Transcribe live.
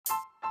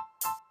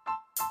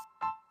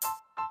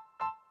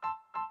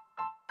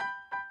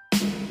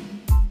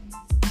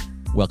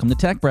Welcome to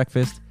Tech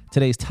Breakfast.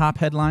 Today's top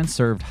headlines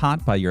served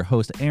hot by your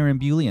host Aaron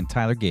Bewley and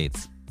Tyler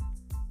Gates.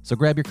 So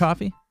grab your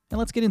coffee and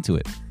let's get into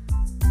it.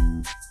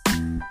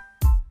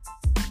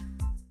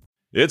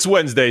 It's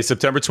Wednesday,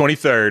 September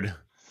 23rd.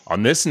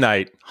 On this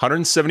night,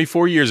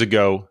 174 years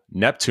ago,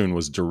 Neptune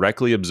was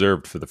directly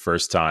observed for the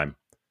first time.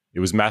 It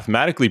was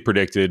mathematically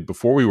predicted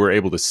before we were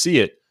able to see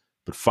it,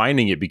 but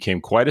finding it became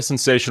quite a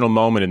sensational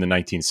moment in the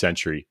 19th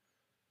century.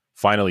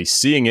 Finally,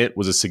 seeing it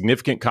was a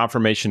significant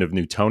confirmation of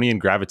Newtonian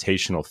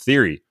gravitational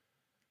theory.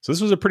 So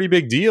this was a pretty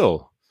big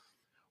deal.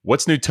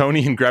 What's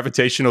Newtonian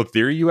gravitational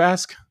theory, you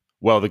ask?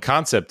 Well, the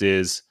concept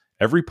is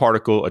every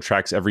particle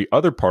attracts every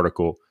other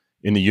particle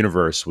in the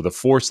universe with a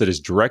force that is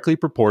directly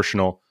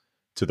proportional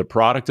to the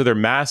product of their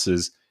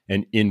masses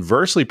and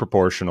inversely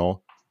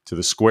proportional to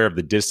the square of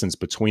the distance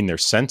between their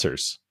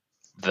centers.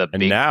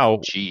 And now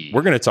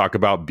we're going to talk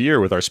about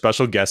beer with our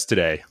special guest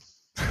today.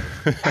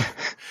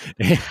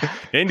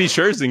 Andy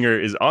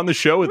Scherzinger is on the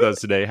show with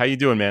us today. How you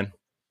doing, man?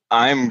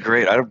 I'm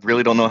great. I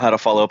really don't know how to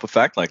follow up a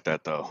fact like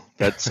that, though.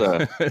 That's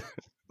awesome.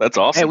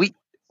 Hey,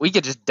 we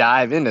could just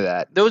dive into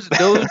that. Those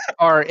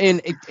are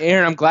in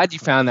Aaron. I'm glad you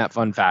found that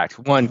fun fact.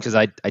 One, because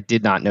I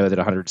did not know that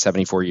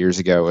 174 years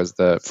ago was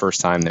the first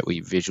time that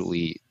we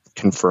visually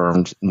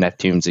confirmed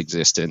Neptune's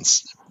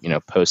existence.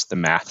 Post the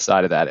math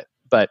side of that.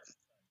 But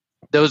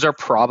those are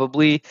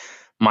probably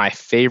my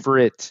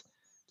favorite,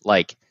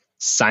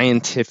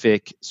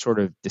 scientific sort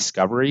of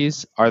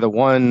discoveries are the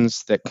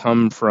ones that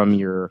come from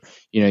your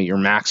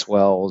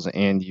Maxwell's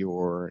and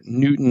your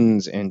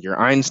Newtons and your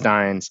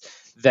Einsteins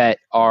that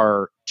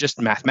are just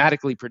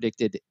mathematically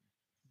predicted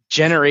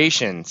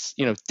generations,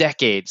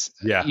 decades,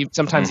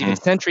 sometimes even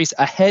centuries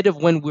ahead of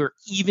when we're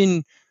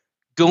even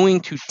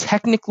going to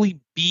technically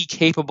be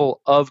capable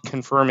of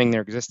confirming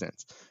their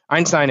existence.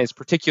 Einstein is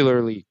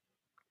particularly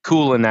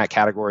cool in that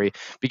category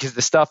because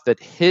the stuff that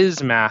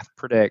his math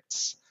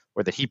predicts,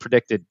 or that he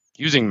predicted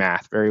using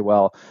math very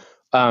well,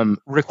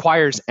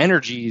 requires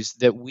energies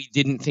that we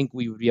didn't think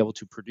we would be able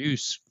to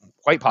produce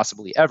quite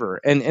possibly ever.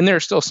 And there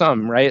are still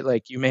some, right?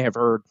 Like you may have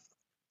heard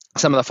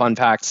some of the fun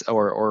facts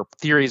or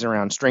theories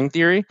around string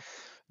theory.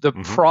 The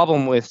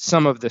problem with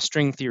some of the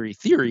string theory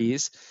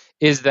theories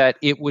is that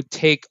it would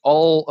take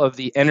all of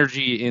the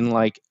energy in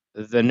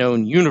the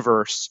known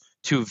universe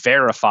to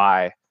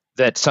verify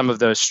that some of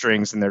those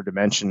strings and their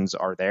dimensions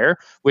are there,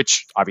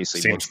 which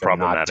obviously seems makes them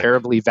not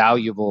terribly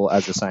valuable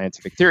as a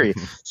scientific theory.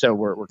 So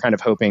we're kind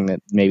of hoping that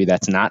maybe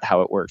that's not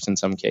how it works in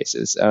some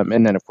cases.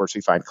 And then, of course,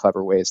 we find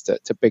clever ways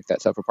to pick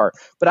that stuff apart.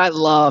 But I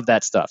love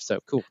that stuff. So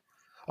cool.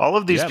 All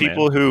of these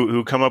people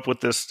who come up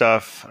with this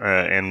stuff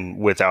and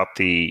without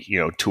the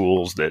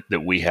tools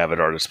that we have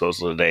at our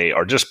disposal today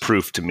are just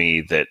proof to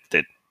me that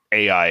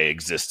AI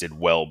existed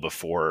well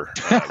before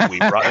we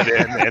brought it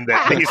in, and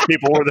that these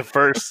people were the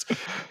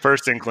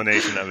first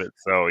inclination of it.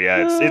 So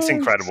yeah, it's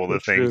incredible the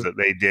things that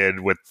they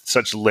did with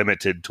such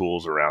limited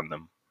tools around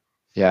them.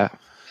 Yeah.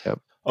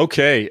 Yep.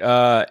 Okay,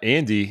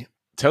 Andy,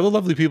 tell the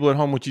lovely people at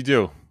home what you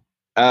do.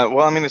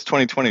 Well, it's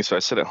 2020, so I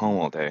sit at home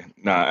all day.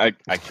 No,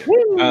 I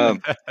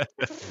can't.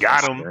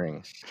 Got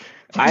him.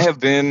 I've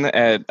been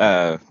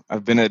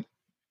at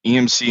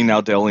EMC,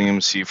 now Dell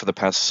EMC, for the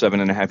past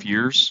 7.5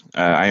 years.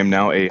 I am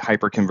now a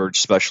hyperconverged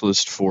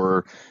specialist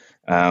for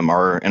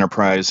our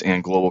enterprise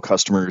and global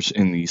customers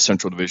in the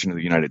Central Division of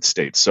the United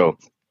States. So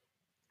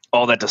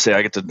all that to say,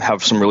 I get to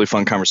have some really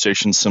fun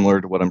conversations similar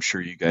to what I'm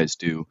sure you guys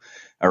do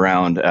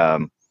around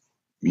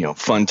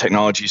fun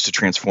technologies to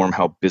transform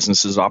how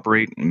businesses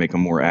operate and make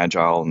them more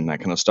agile and that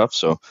kind of stuff.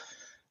 So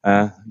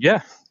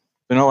been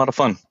a lot of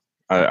fun.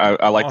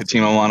 I like the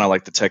team I'm on. I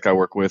like the tech I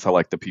work with. I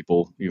like the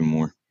people even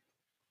more.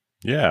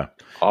 Yeah.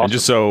 Awesome. And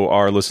just so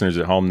our listeners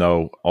at home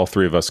know, all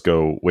three of us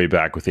go way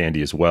back with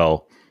Andy as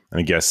well.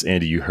 And I guess,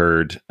 Andy, you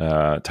heard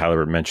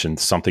Tyler mentioned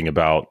something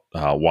about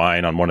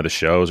wine on one of the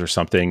shows or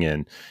something,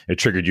 and it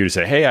triggered you to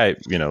say, hey,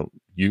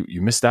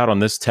 you missed out on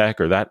this tech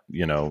or that,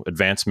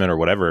 advancement or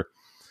whatever.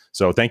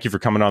 So thank you for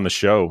coming on the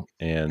show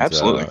and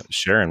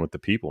sharing with the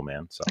people,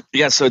 man. So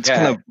it's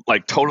kind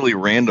of totally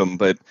random,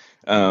 but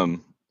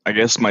I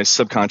guess my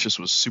subconscious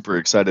was super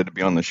excited to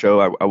be on the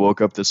show. I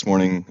woke up this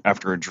morning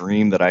after a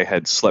dream that I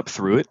had slept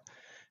through it.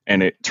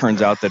 And it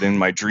turns out that in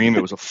my dream,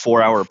 it was a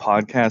 4-hour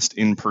podcast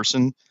in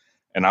person.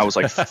 And I was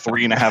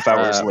 3.5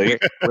 hours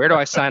late. Where do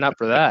I sign up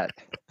for that?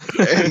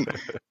 And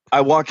I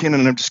walk in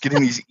and I'm just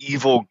getting these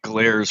evil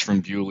glares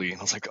from Bewley.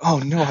 I was like, oh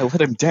no, I let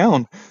him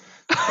down.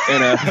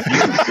 And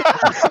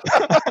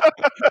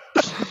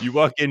you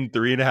walk in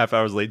 3.5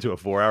 hours late to a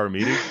 4-hour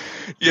meeting.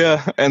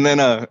 Yeah, and then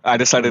I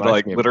decided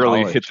to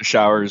literally hit the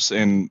showers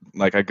and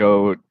I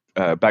go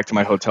back to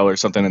my hotel or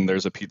something, and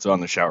there's a pizza on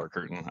the shower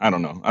curtain. I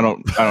don't know. I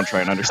don't try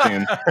and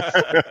understand.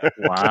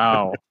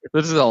 Wow,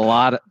 this is a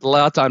lot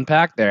to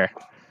unpack there.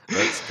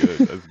 That's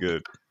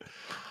good.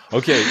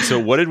 Okay, so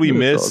what did we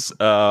miss?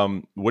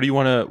 What do you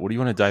want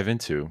to dive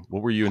into?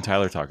 What were you and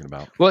Tyler talking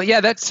about? Well,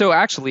 yeah, that's so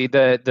actually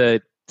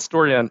the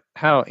story on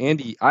how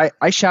Andy,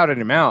 I shouted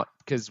him out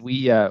because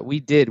we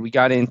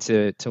got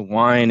into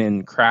wine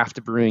and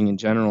craft brewing in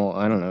general.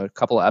 I don't know, a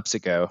couple of eps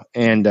ago,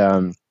 and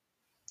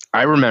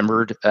I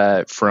remembered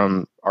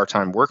from our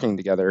time working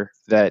together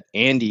that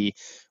Andy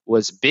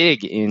was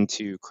big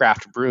into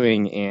craft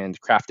brewing and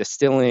craft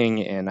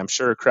distilling, and I'm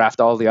sure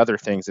craft all the other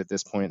things at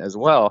this point as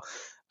well.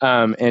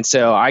 And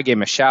so I gave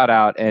him a shout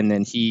out, and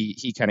then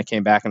he kind of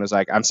came back and was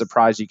like, I'm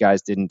surprised you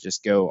guys didn't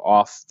just go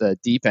off the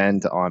deep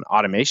end on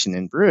automation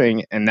and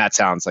brewing. And that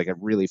sounds like a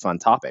really fun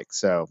topic.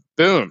 So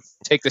boom,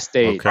 take the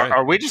stage. Okay.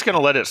 Are we just going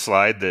to let it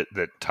slide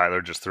that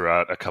Tyler just threw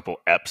out a couple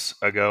EPs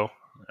ago?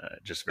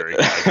 Just very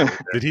casually.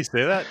 Did he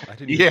say that? I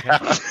didn't Yeah.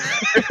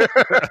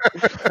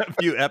 A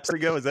few eps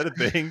ago, is that a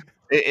thing?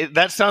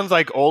 That sounds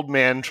like old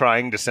man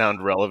trying to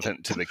sound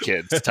relevant to the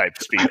kids type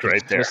speak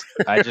right there.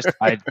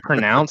 I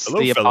pronounced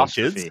Hello, the fellow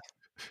apostrophe. kids.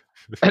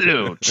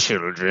 Hello,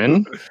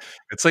 children.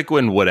 It's like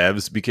when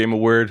whatevs became a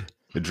word.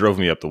 It drove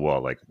me up the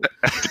wall. Like,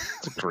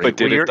 But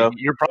did it though?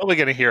 You're probably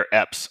going to hear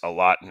EPs a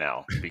lot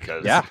now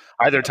because Yeah.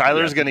 either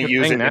Tyler's going to Good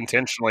use thing, it man.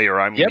 intentionally or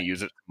I'm going to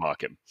use it to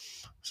mock him.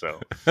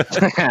 So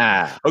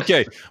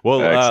okay,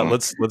 well,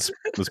 Excellent.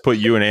 let's put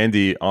you and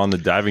Andy on the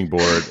diving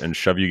board and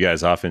shove you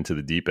guys off into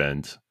the deep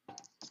end.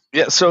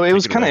 Yeah, so it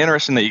was it kind of away.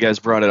 interesting that you guys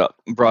brought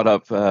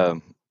up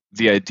the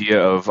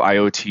idea of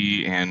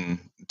IoT and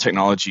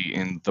technology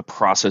in the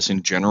process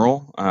in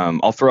general.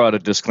 I'll throw out a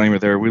disclaimer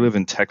there. We live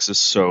in Texas,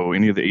 so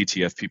any of the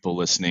ATF people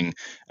listening,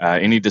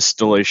 any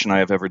distillation I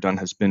have ever done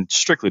has been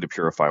strictly to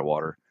purify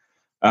water.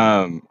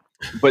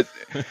 But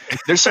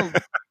there's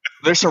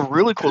some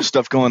really cool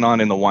stuff going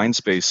on in the wine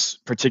space,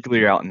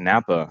 particularly out in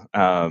Napa.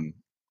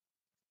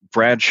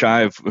 Brad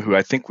Shive, who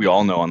I think we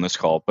all know on this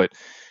call, but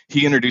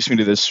he introduced me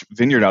to this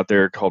vineyard out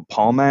there called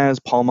Palmaz,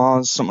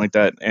 something like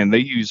that, and they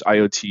use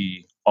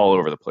IoT all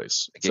over the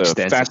place. It's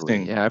Extensively.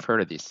 fascinating. Yeah, I've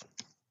heard of these.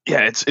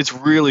 Yeah, it's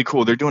really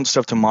cool. They're doing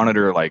stuff to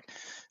monitor like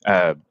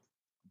the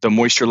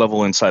moisture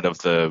level inside of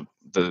the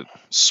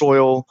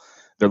soil.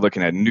 They're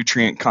looking at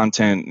nutrient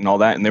content and all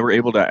that, and they were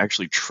able to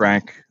actually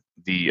track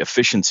the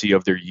efficiency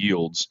of their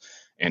yields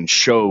and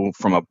show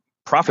from a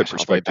profit All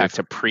the way perspective. back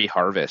to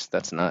pre-harvest.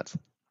 That's nuts.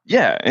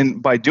 Yeah,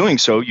 and by doing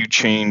so, you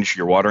change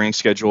your watering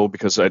schedule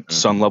because at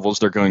some levels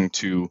they're going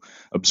to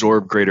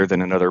absorb greater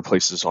than in other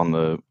places on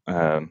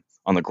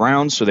the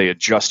ground. So they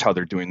adjust how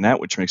they're doing that,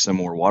 which makes them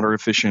more water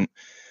efficient.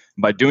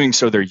 By doing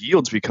so, their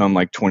yields become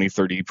like 20,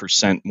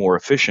 30% more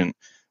efficient,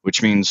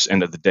 which means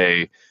end of the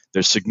day,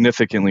 there's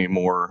significantly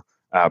more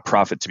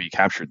profit to be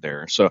captured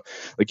there. So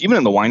like even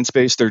in the wine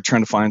space, they're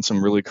trying to find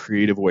some really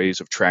creative ways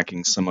of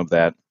tracking some of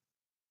that.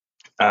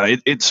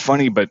 It's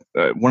funny, but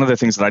one of the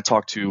things that I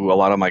talk to a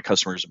lot of my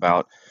customers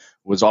about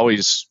was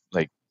always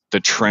like the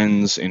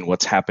trends in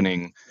what's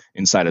happening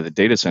inside of the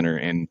data center.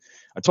 And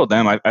I told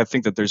them I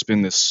think that there's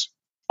been this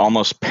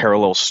almost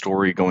parallel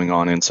story going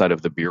on inside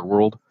of the beer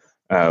world.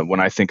 When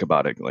I think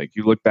about it, like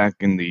you look back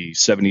in the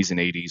 70s and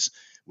 80s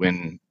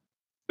when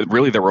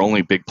really there were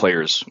only big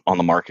players on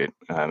the market.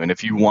 And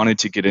if you wanted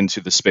to get into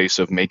the space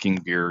of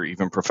making beer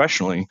even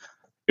professionally,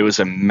 it was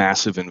a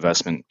massive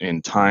investment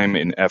in time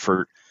and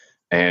effort,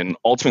 and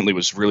ultimately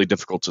was really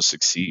difficult to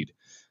succeed.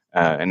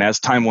 And as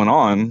time went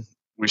on,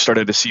 we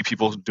started to see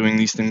people doing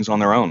these things on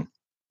their own.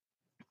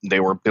 They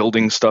were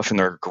building stuff in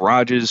their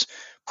garages,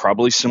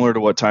 probably similar to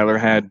what Tyler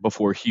had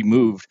before he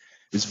moved.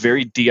 It was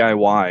very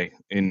DIY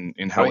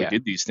in how we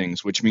did these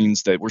things, which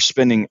means that we're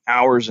spending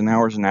hours and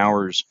hours and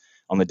hours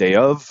on the day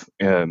of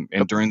and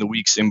during the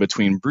weeks in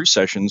between brew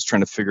sessions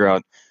trying to figure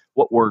out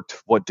what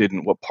worked, what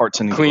didn't, what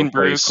parts need Clean to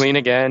brew, replace. clean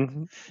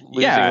again,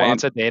 losing Yeah,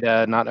 lots of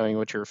data, not knowing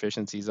what your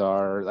efficiencies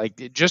are.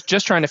 Like just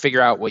trying to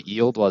figure out what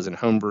yield was in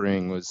home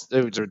brewing was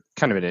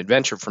kind of an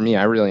adventure for me.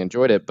 I really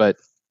enjoyed it, but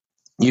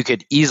you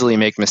could easily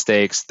make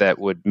mistakes that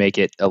would make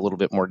it a little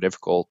bit more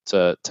difficult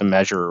to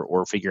measure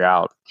or figure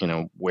out,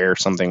 where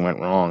something went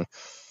wrong.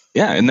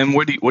 Yeah, and then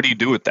what do you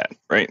do with that,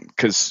 right?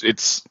 Because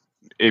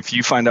if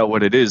you find out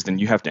what it is, then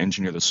you have to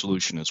engineer the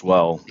solution as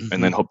well,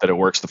 and then hope that it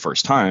works the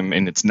first time,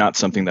 and it's not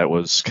something that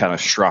was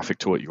catastrophic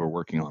to what you were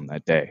working on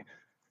that day.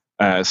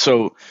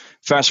 So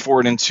fast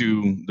forward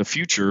into the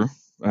future,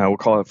 we'll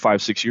call it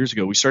 5-6 years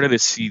ago, we started to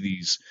see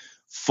these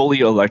fully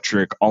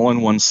electric,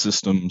 all-in-one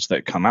systems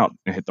that come out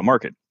and hit the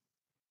market.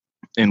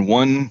 In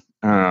one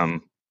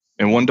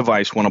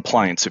device, one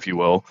appliance, if you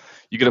will,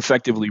 you could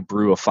effectively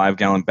brew a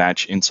 5-gallon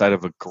batch inside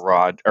of a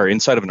garage or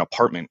inside of an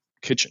apartment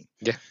kitchen.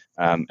 Yeah.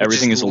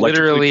 Everything is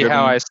electrically literally driven.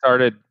 how I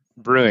started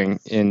brewing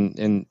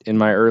in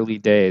my early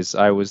days.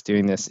 I was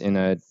doing this in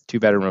a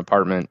 2-bedroom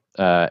apartment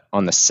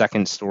on the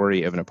second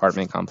story of an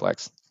apartment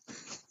complex.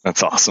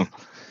 That's awesome.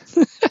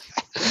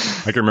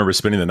 I can remember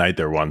spending the night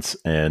there once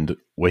and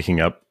waking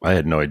up. I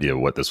had no idea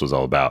what this was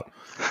all about.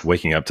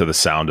 Waking up to the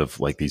sound of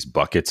like these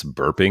buckets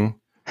burping.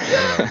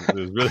 It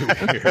was really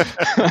weird.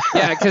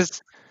 Yeah,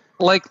 because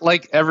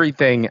like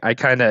everything, I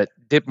kind of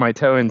dipped my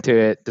toe into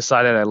it,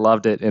 decided I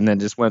loved it, and then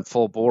just went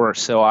full bore.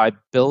 So I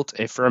built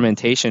a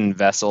fermentation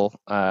vessel,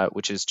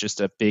 which is just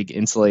a big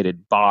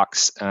insulated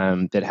box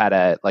that had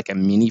a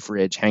mini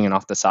fridge hanging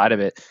off the side of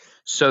it,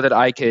 so that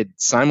I could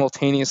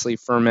simultaneously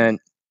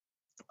ferment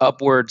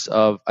upwards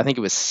of, I think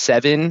it was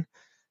 7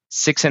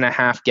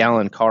 6.5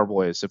 gallon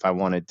carboys if I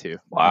wanted to.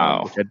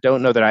 Wow. Which I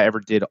don't know that I ever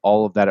did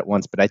all of that at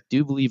once, but I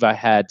do believe I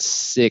had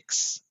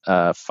 6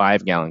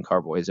 5-gallon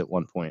carboys at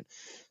one point.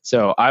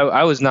 So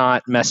I was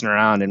not messing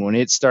around, and when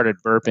it started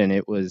burping,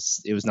 it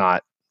was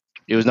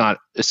not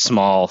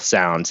small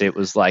sounds. It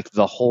was like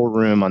the whole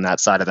room on that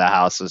side of the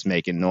house was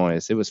making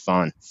noise. It was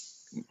fun.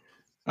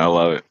 I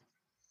love it.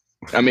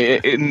 I mean,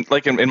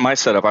 in my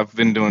setup, I've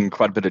been doing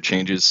quite a bit of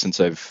changes since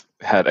I've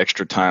had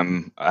extra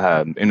time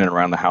in and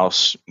around the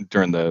house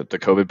during the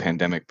COVID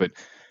pandemic. But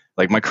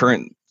like my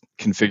current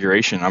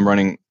configuration, I'm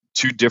running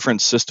 2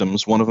 different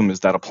systems. One of them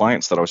is that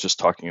appliance that I was just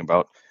talking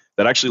about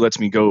that actually lets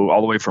me go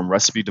all the way from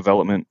recipe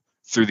development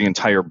through the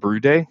entire brew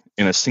day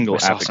in a single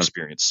That's app awesome.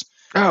 experience.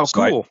 Oh,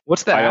 So cool.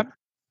 What's the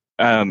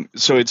app?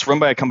 So it's run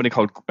by a company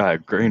called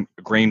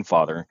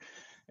Grainfather,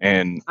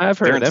 and I've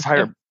heard of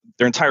them.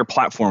 Their entire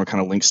platform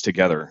kind of links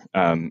together,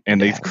 and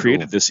they've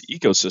created this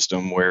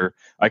ecosystem where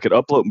I could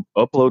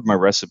upload my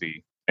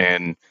recipe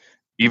and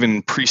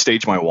even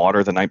pre-stage my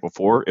water the night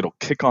before. It'll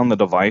kick on the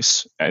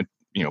device at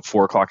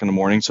 4 o'clock in the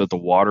morning, so that the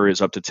water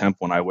is up to temp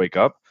when I wake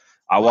up.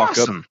 I walk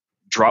up,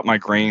 drop my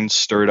grains,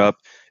 stir it up.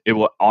 It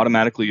will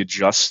automatically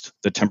adjust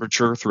the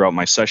temperature throughout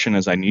my session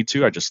as I need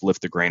to. I just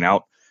lift the grain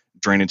out,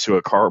 drain into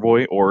a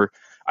carboy, or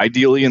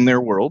ideally in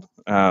their world,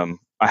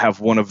 I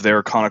have one of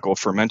their conical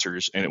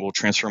fermenters, and it will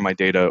transfer my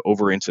data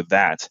over into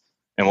that,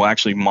 and will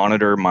actually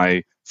monitor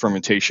my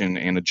fermentation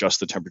and adjust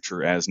the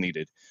temperature as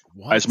needed.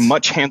 As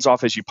much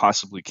hands-off as you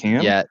possibly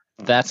can. Yeah,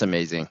 that's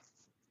amazing.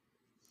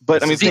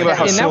 But I mean, think about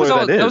how similar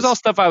that is. That was all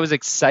stuff I was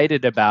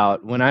excited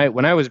about when I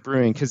was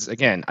brewing, because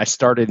again, I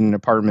started in an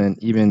apartment.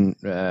 Even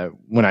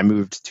when I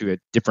moved to a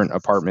different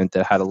apartment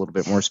that had a little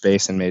bit more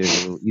space and made it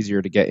a little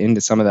easier to get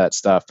into some of that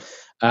stuff,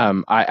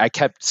 I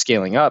kept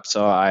scaling up.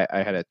 So I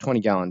had a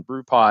 20-gallon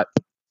brew pot.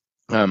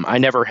 I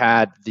never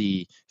had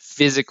the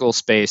physical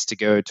space to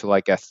go to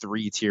like a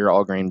 3-tier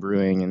all grain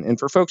brewing. And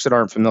for folks that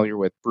aren't familiar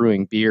with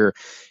brewing beer,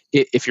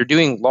 if you're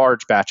doing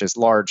large batches,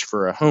 large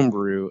for a home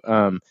brew,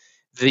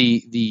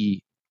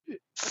 the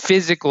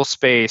physical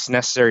space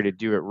necessary to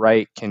do it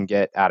right can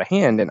get out of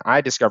hand. And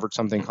I discovered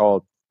something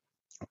called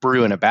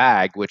brew in a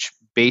bag, which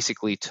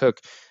basically took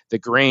the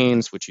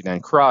grains, which you then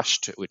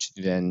crushed, which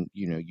then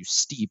you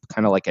steep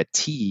kind of like a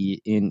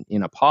tea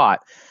in a pot.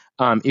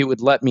 It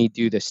would let me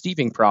do the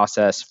steeping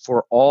process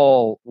for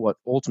all what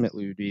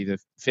ultimately would be the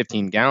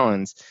 15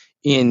 gallons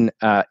in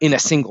a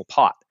single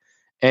pot.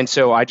 And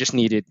so I just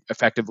needed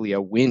effectively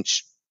a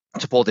winch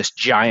to pull this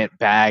giant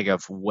bag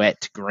of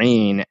wet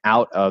grain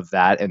out of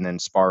that, and then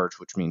sparge,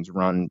 which means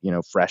run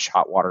fresh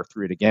hot water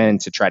through it again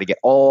to try to get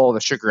all the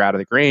sugar out of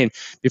the grain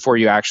before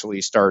you actually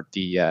start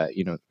the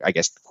I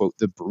guess quote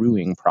the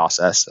brewing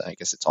process. I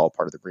guess it's all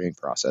part of the brewing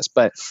process,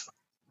 but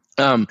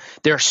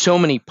there are so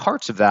many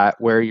parts of that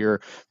where you're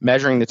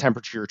measuring the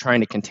temperature, you're trying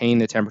to contain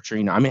the temperature.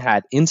 I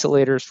had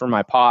insulators for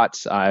my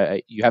pots.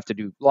 You have to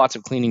do lots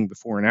of cleaning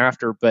before and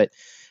after, but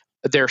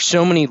there are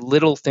so many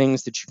little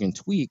things that you can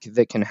tweak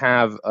that can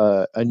have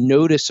a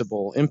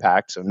noticeable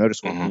impact. So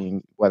noticeable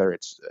being whether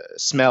it's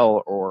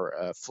smell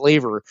or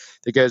flavor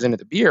that goes into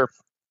the beer,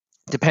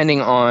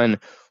 depending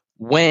on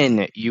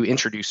when you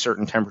introduce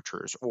certain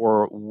temperatures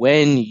or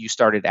when you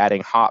started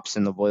adding hops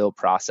in the boil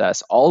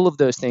process. All of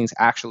those things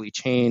actually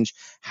change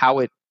how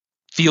it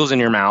feels in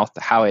your mouth,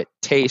 how it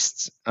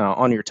tastes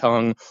on your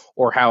tongue,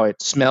 or how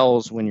it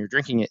smells when you're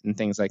drinking it and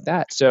things like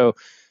that. So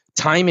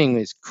timing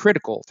is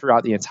critical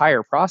throughout the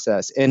entire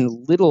process,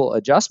 and little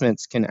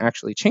adjustments can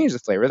actually change the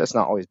flavor. That's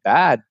not always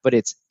bad, but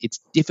it's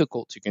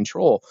difficult to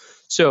control.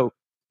 So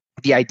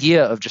the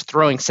idea of just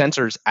throwing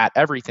sensors at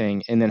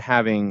everything and then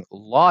having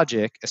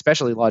logic,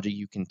 especially logic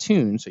you can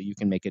tune so you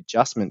can make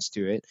adjustments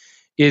to it,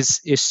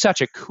 is such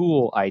a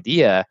cool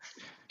idea.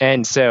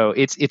 And so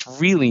it's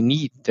really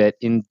neat that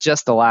in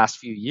just the last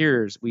few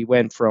years, we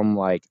went from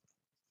like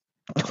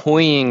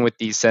toying with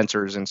these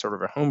sensors in sort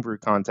of a homebrew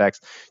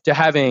context to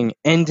having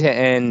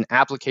end-to-end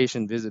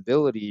application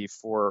visibility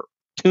for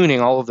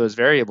tuning all of those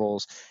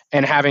variables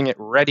and having it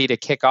ready to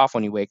kick off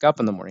when you wake up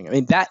in the morning. I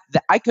mean, that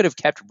I could have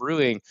kept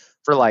brewing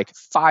for like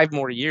 5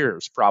 more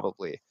years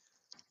probably.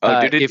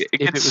 If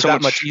it was so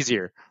that much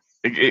easier.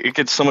 It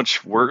gets so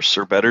much worse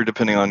or better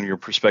depending on your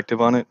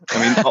perspective on it. I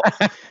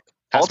mean,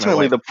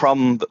 ultimately the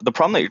problem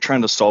that you're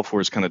trying to solve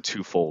for is kind of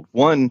twofold.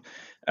 One,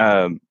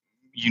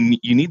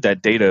 you need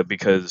that data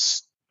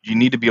because you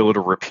need to be able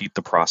to repeat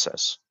the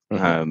process.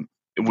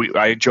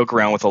 I joke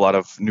around with a lot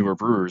of newer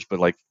brewers, but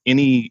like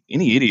any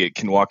idiot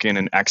can walk in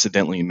and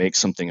accidentally make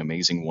something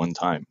amazing one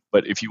time.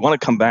 But if you want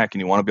to come back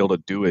and you want to be able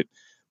to do it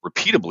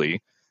repeatably,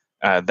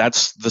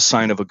 that's the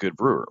sign of a good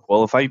brewer.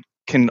 Well, if I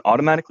can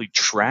automatically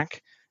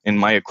track and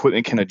my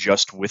equipment can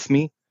adjust with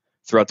me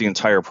throughout the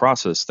entire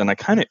process, then I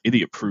kind of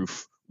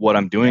idiot-proof what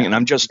I'm doing, and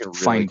I'm just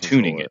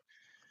fine-tuning it.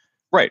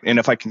 Right, and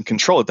if I can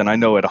control it, then I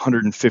know at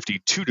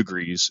 152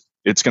 degrees,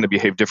 it's going to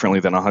behave differently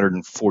than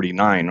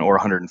 149 or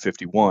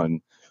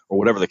 151 or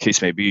whatever the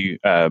case may be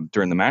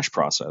during the mash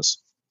process.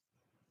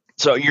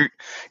 So you're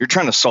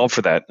trying to solve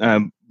for that.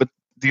 But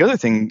the other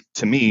thing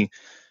to me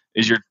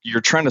is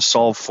you're trying to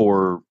solve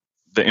for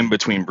the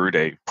in-between brew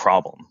day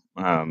problem.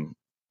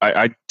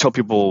 I tell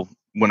people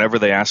whenever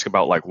they ask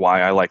about like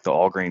why I like the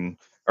all grain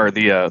or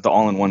the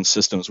all-in-one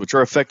systems, which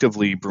are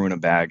effectively brew in a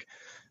bag.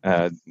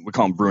 We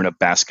call them brew in a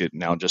basket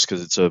now, just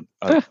because it's a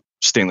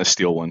stainless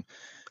steel one.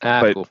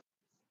 But cool.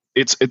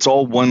 It's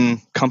all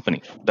one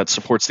company that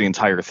supports the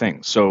entire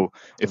thing. So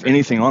if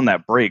anything on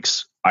that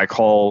breaks, I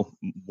call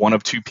one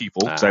of two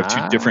people because I have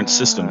two different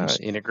systems.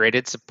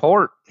 Integrated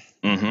support.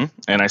 Mm-hmm.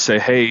 And I say,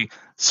 hey,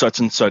 such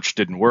and such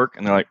didn't work.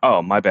 And they're like,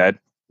 oh, my bad.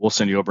 We'll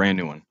send you a brand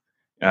new one.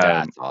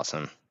 That's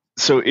awesome.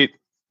 So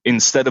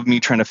instead of me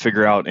trying to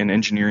figure out an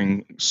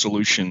engineering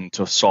solution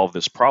to solve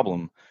this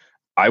problem,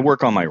 I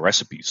work on my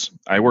recipes.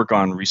 I work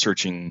on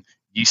researching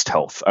yeast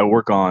health. I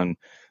work on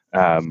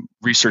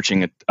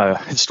researching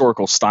a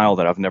historical style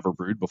that I've never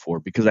brewed before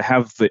because I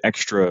have the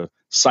extra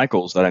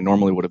cycles that I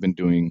normally would have been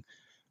doing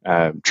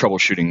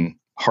troubleshooting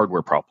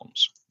hardware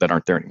problems that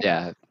aren't there anymore.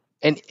 Yeah.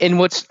 And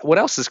what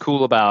else is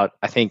cool about,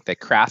 I think, the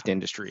craft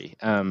industry,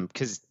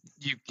 because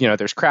you know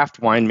there's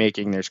craft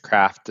winemaking, there's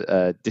craft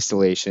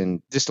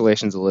distillation.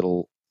 Distillation's a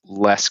little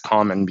less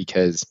common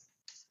because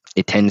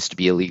it tends to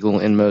be illegal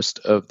in most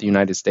of the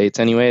United States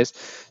anyways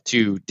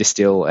to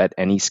distill at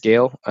any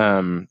scale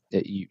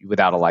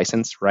without a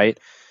license, right?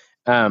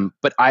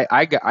 But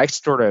I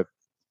sort of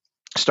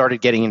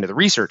started getting into the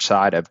research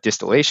side of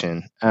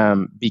distillation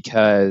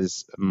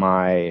because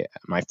my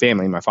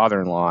family, my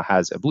father-in-law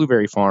has a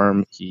blueberry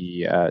farm.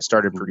 He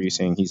started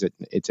producing.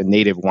 It's a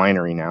native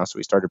winery now, so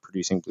he started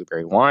producing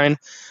blueberry wine.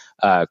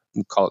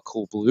 We call it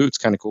Cool Blue. It's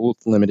kind of cool.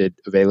 Limited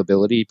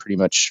availability, pretty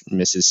much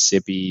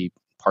Mississippi,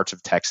 parts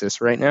of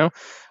Texas right now.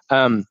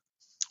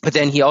 But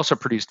then he also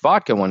produced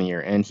vodka one year,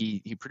 and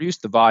he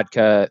produced the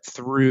vodka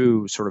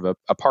through sort of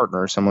a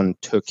partner. Someone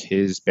took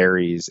his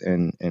berries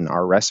and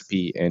our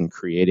recipe and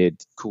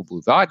created Cool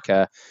Blue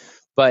vodka.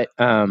 But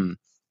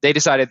they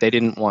decided they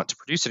didn't want to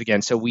produce it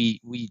again. So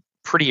we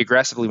pretty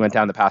aggressively went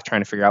down the path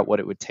trying to figure out what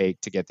it would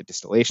take to get the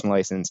distillation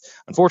license.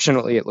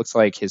 Unfortunately, it looks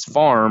like his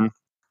farm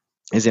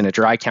is in a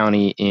dry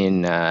county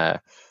in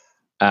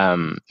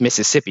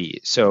Mississippi.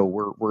 So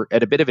we're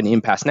at a bit of an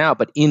impasse now,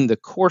 but in the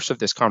course of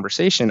this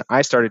conversation,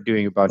 I started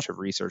doing a bunch of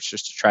research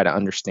just to try to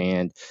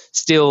understand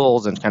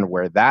stills and kind of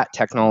where that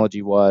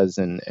technology was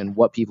and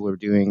what people are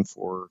doing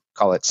for,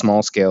 call it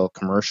small scale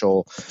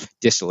commercial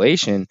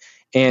distillation.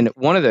 And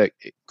one of the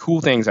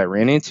cool things I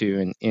ran into,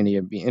 and Andy,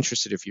 I'd be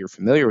interested if you're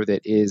familiar with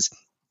it, is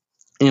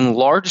in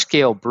large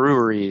scale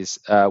breweries,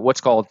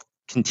 what's called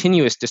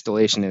continuous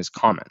distillation is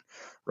common,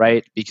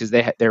 right? Because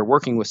they're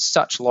working with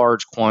such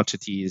large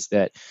quantities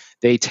that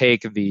they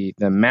take the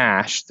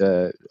mash,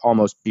 the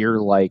almost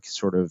beer-like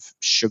sort of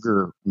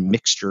sugar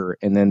mixture,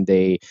 and then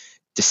they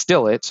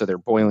distill it. So they're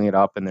boiling it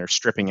up and they're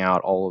stripping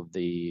out all of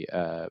the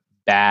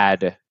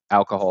bad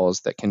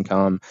alcohols that can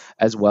come,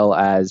 as well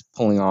as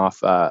pulling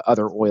off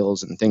other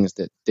oils and things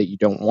that you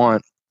don't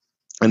want.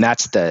 And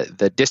that's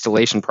the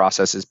distillation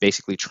process is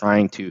basically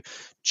trying to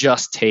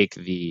just take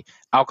the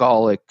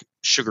alcoholic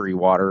sugary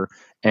water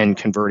and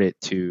convert it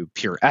to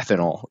pure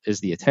ethanol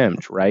is the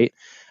attempt, right?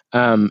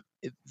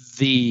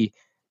 The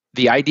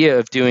idea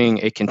of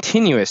doing a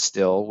continuous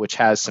still, which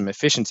has some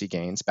efficiency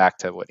gains, back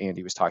to what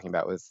Andy was talking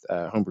about with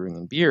homebrewing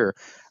and beer,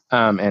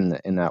 and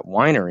in that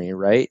winery,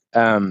 right?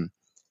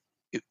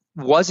 It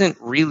wasn't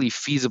really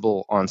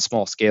feasible on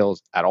small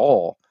scales at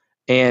all.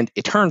 And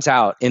it turns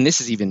out, and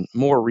this is even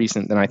more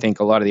recent than I think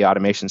a lot of the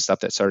automation stuff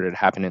that started to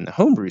happen in the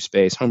homebrew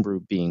space, homebrew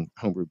being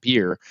homebrew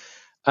beer,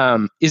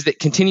 is that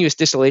continuous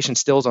distillation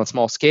stills on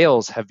small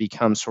scales have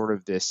become sort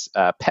of this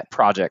pet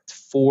project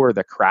for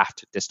the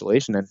craft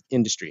distillation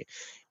industry.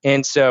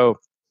 And so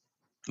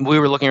we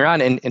were looking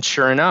around, and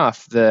sure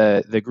enough,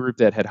 the group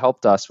that had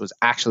helped us was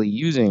actually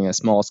using a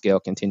small scale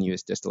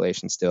continuous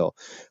distillation still,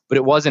 but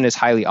it wasn't as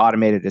highly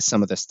automated as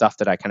some of the stuff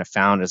that I kind of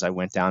found as I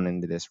went down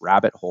into this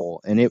rabbit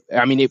hole. And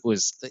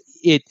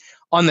it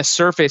on the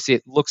surface,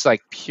 it looks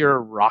like pure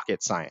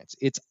rocket science.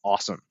 It's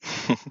awesome.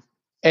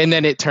 And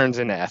then it turns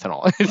into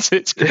ethanol.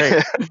 It's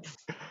great.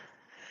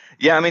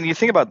 Yeah, I mean, you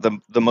think about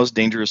the most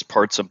dangerous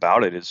parts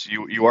about it is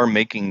you are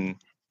making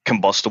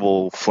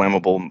combustible,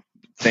 flammable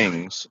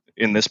things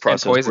in this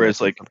process, where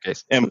it's like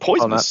and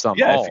poisonous.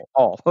 Yeah,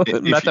 methanol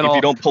if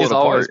you don't pull is it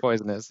apart, always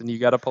poisonous, and you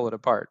got to pull it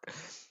apart.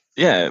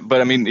 Yeah,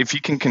 but I mean, if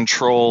you can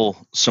control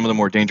some of the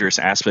more dangerous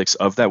aspects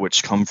of that,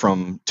 which come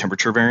from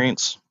temperature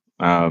variance,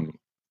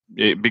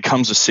 it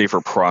becomes a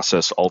safer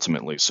process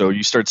ultimately. So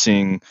you start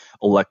seeing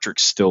electric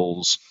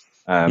stills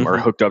are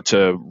hooked up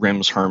to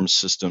RIMS HERMS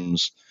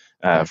systems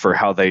for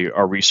how they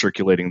are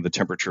recirculating the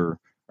temperature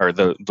or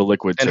the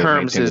liquid. And to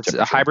HERMS is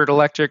a hybrid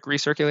electric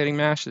recirculating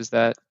mash. Is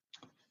that?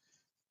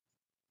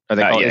 Are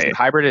they called? Is it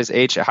hybrid? Is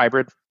H a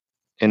hybrid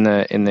in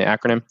the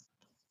acronym?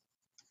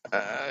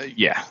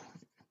 Yeah.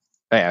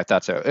 Yeah, I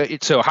thought so.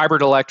 So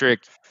hybrid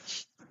electric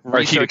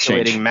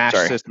recirculating mash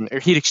system, or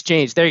heat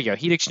exchange. There you go.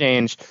 Heat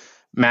exchange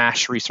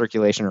mash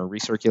recirculation, or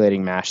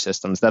recirculating mash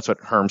systems. That's what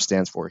HERM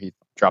stands for. He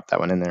dropped that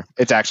one in there.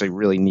 It's actually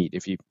really neat.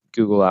 If you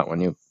Google that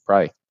one, you'll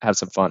probably have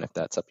some fun if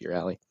that's up your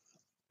alley.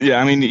 Yeah,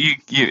 I mean,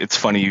 it's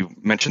funny you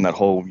mentioned that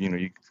whole,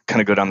 you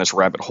kind of go down this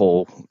rabbit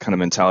hole kind of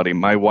mentality.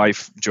 My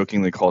wife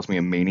jokingly calls me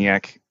a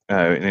maniac in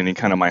any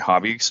kind of my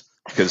hobbies,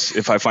 because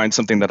if I find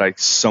something that I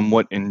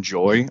somewhat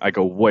enjoy, I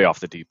go way off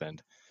the deep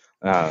end.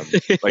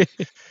 Like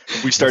we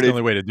That's started the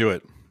only way to do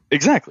it.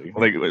 exactly.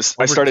 Like I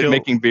started Overkill.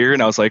 making beer,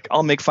 and I was like,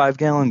 I'll make 5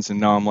 gallons, and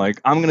now I'm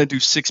like, I'm gonna do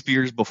 6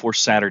 beers before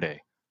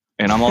Saturday,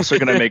 and I'm also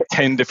gonna make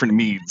 10 different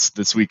meads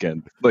this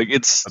weekend. Like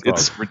it's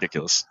awesome.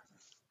 ridiculous.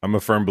 I'm a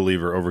firm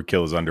believer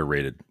overkill is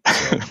underrated.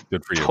 So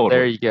good for you. Totally.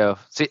 There you go.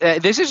 See,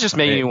 this is just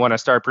making me want to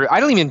start brew. I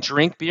don't even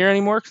drink beer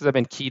anymore because I've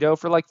been keto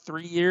for like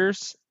 3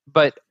 years,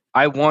 but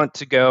I want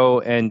to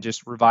go and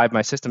just revive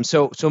my system.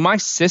 So my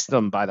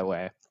system, by the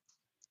way,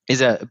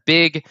 is a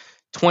big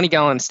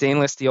 20-gallon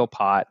stainless steel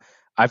pot.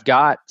 I've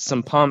got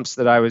some pumps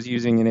that I was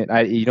using in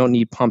it. You don't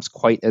need pumps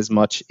quite as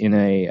much in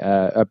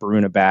a brew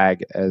in a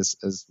bag as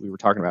we were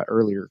talking about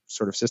earlier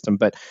sort of system,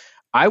 but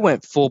I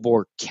went full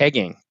bore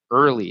kegging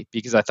early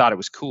because I thought it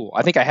was cool.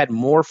 I think I had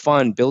more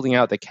fun building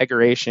out the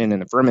kegeration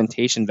and the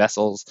fermentation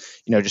vessels,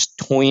 just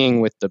toying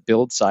with the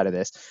build side of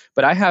this.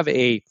 But I have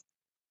a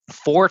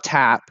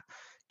 4-tap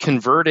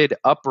converted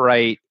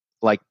upright,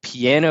 like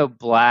piano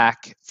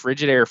black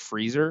Frigidaire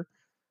freezer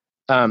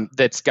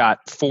that's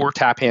got 4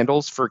 tap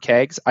handles for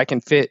kegs. I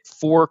can fit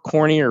 4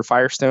 Corny or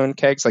Firestone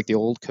kegs, like the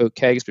old Coke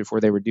kegs before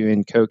they were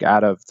doing Coke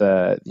out of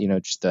the,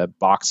 just a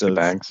box of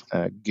bags.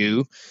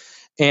 Goo.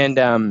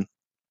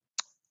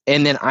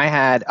 And then I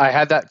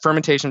had that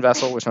fermentation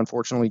vessel, which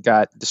unfortunately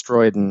got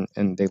destroyed,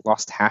 and they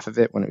lost half of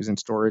it when it was in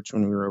storage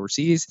when we were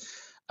overseas.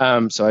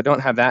 So I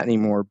don't have that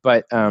anymore.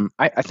 But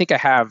I think I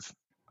have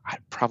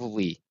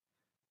probably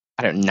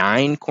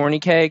 9 Corny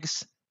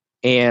kegs,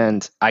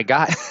 and I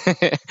got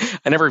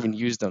I never even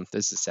used them.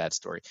 This is a sad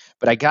story,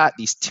 but I got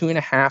these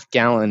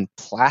 2.5-gallon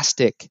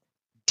plastic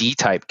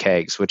D-type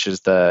kegs, which is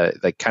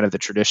the kind of the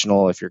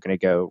traditional if you're going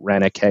to go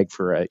rent a keg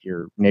for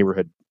your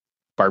neighborhood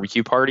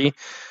barbecue party.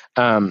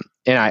 And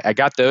I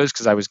got those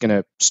because I was going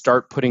to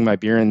start putting my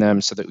beer in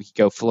them so that we could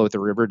go float the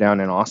river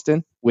down in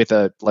Austin with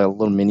a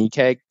little mini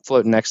keg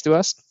floating next to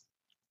us.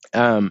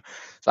 So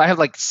I have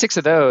like 6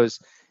 of those,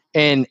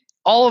 and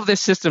all of this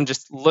system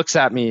just looks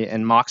at me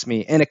and mocks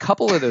me. And a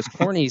couple of those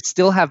Cornies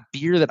still have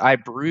beer that I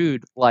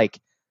brewed like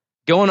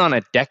going on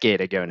a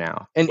decade ago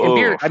now. And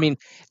beer, I mean,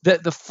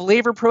 the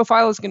flavor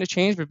profile is going to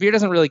change, but beer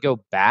doesn't really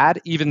go bad,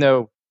 even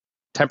though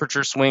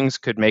temperature swings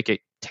could make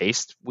it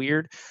taste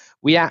weird.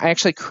 I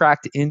actually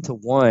cracked into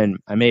one.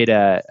 I made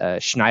a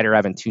Schneider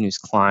Aventinus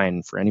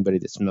Klein, for anybody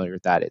that's familiar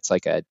with that. It's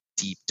like a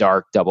deep,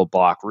 dark, double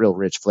block, real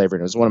rich flavor.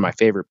 And it was one of my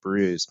favorite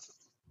brews.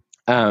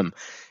 And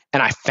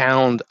I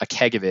found a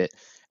keg of it,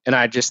 and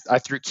I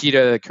threw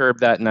keto to the curb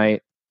that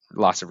night.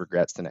 Lots of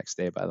regrets the next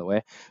day, by the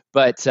way.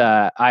 But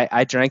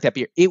I drank that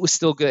beer. It was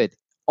still good.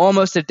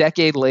 Almost a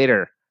decade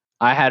later,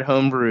 I had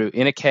homebrew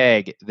in a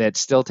keg that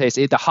still tastes.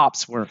 The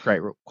hops weren't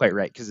quite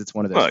right because it's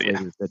one of those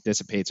flavors that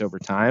dissipates over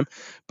time.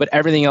 But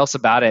everything else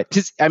about it,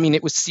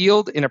 it was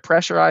sealed in a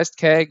pressurized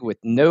keg with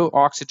no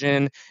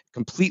oxygen,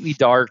 completely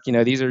dark.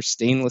 These are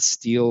stainless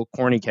steel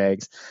Corny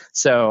kegs.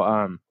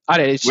 So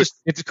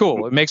it's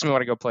cool. It makes me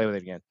want to go play with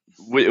it again.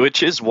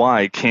 Which is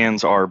why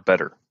cans are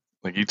better.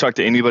 Like you talk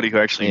to anybody who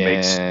actually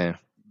makes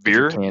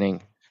beer,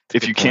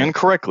 if you can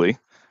correctly,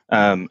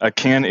 a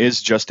can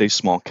is just a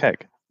small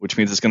keg, which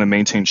means it's going to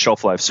maintain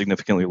shelf life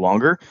significantly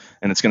longer,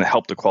 and it's going to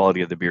help the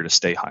quality of the beer to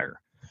stay higher.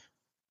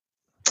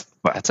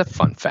 But that's a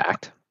fun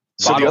fact.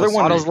 So the other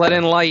one, bottles let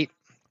in light.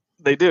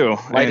 They do.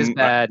 Light is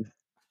bad.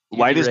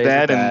 Light is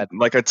bad, and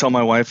like I tell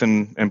my wife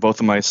and both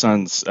of my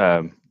sons,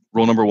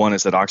 rule number 1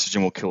 is that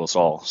oxygen will kill us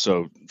all.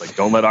 So like,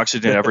 don't let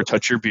oxygen ever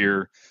touch your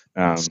beer.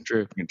 It's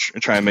true.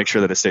 Try and make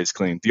sure that it stays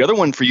clean. The other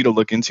one for you to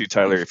look into,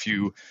 Tyler, if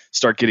you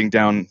start getting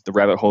down the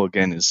rabbit hole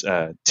again, is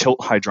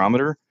Tilt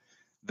Hydrometer.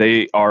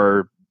 They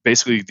are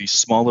basically these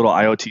small little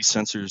IoT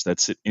sensors that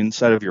sit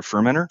inside of your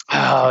fermenter.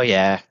 Oh,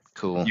 yeah.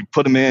 Cool. You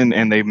put them in,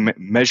 and they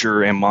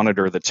measure and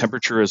monitor the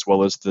temperature as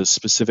well as the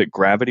specific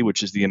gravity,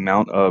 which is the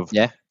amount of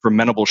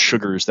fermentable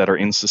sugars that are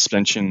in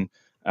suspension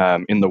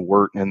in the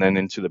wort and then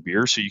into the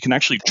beer. So you can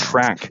actually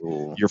track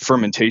your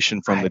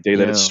fermentation from the day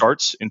that it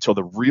starts until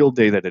the real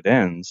day that it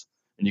ends.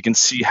 And you can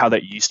see how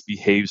that yeast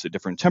behaves at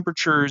different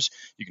temperatures.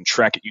 You can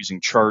track it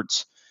using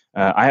charts.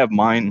 I have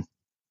mine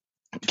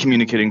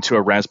communicating to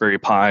a Raspberry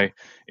Pi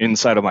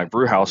inside of my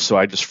brew house. So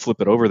I just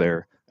flip it over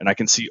there, and I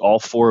can see all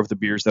 4 of the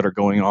beers that are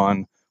going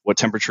on, what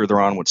temperature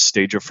they're on, what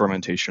stage of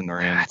fermentation they're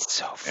in. That's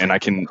so and I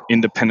can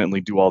independently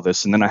do all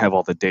this. And then I have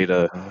all the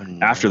data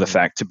after the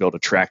fact to be able to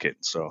track it.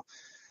 So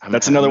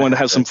that's another one to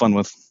have some fun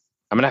with.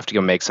 I'm going to have to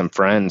go make some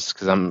friends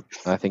because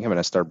I think I'm going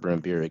to start brewing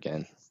beer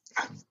again.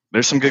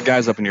 There's some good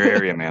guys up in your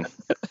area, man.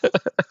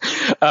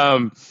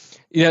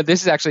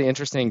 This is actually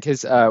interesting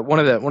because one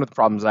of the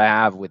problems I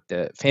have with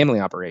the family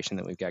operation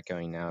that we've got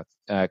going now,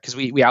 because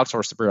we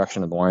outsourced the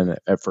production of the wine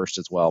at first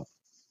as well.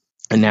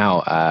 And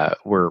now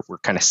we're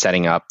kind of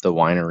setting up the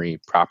winery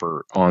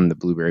proper on the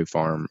blueberry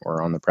farm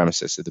or on the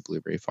premises of the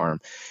blueberry farm.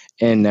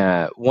 And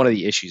one of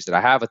the issues that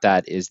I have with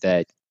that is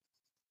that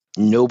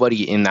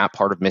nobody in that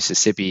part of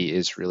Mississippi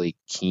is really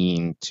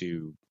keen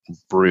to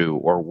brew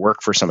or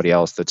work for somebody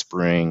else that's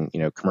brewing,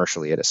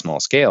 commercially at a small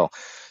scale.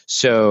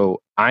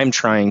 So I'm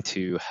trying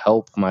to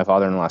help my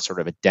father-in-law sort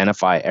of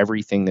identify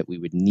everything that we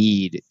would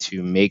need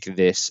to make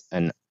this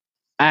an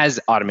as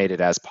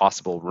automated as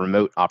possible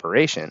remote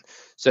operation.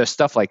 So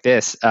stuff like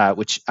this,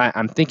 which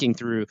I'm thinking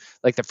through,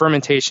 like the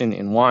fermentation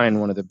in wine,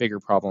 one of the bigger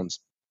problems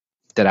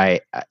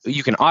that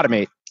you can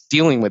automate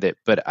dealing with it,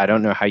 but I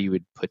don't know how you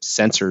would put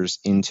sensors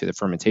into the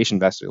fermentation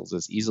vessels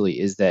as easily,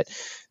 is that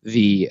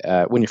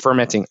when you're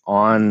fermenting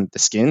on the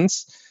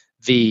skins,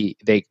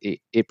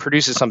 it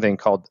produces something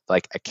called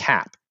like a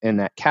cap, and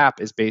that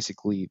cap is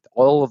basically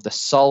all of the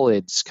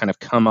solids kind of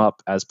come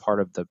up as part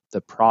of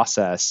the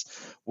process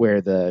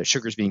where the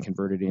sugar is being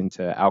converted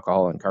into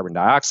alcohol and carbon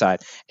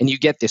dioxide, and you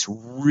get this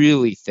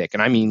really thick,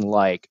 and I mean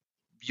like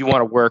you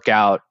want to work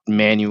out,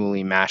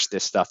 manually mash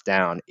this stuff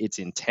down, it's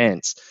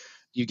intense.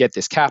 You get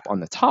this cap on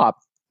the top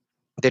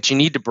that you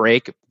need to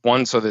break,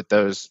 one, so that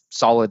those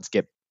solids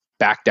get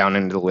back down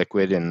into the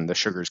liquid and the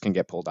sugars can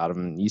get pulled out of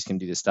them and yeast can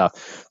do this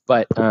stuff.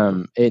 But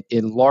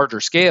in larger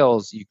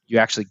scales, you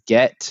actually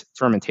get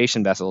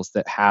fermentation vessels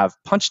that have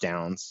punch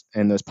downs,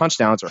 and those punch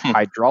downs are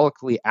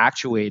hydraulically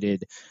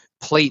actuated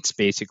plates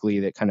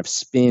basically that kind of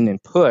spin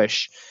and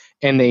push,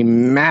 and they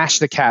mash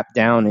the cap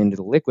down into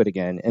the liquid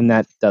again, and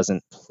that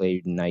doesn't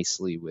play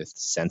nicely with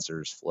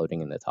sensors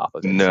floating in the top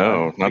of it.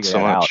 No, not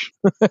so much.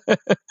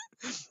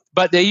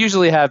 But they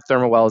usually have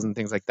thermal wells and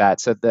things like that.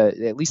 So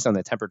at least on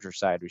the temperature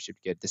side, we should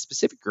get the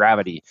specific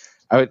gravity.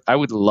 I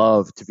would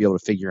love to be able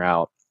to figure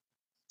out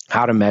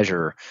how to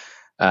measure,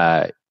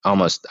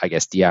 almost, I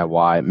guess,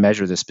 DIY,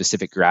 measure the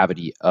specific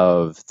gravity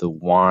of the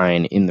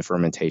wine in the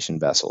fermentation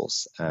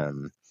vessels,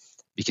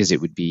 because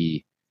it would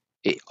be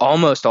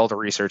almost all the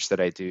research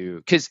that I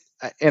do.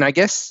 And I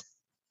guess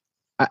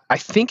I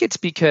think it's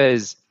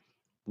because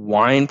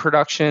wine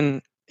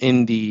production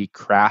in the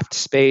craft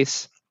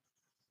space,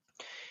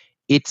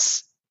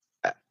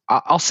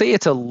 I'll say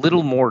it's a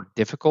little more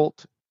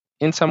difficult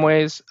in some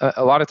ways.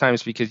 A lot of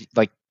times because,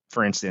 like,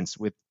 for instance,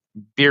 with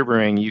beer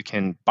brewing, you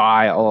can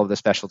buy all of the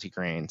specialty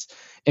grains.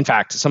 In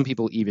fact, some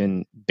people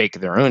even bake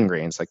their own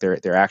grains, like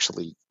they're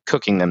actually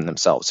cooking them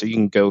themselves. So you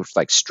can go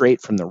like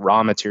straight from the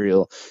raw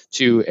material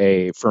to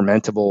a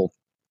fermentable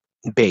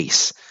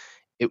base.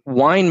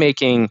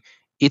 Winemaking,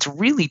 it's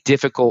really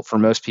difficult for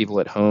most people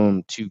at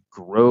home to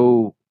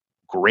grow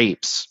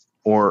grapes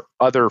or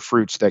other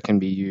fruits that can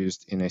be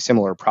used in a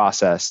similar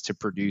process to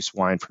produce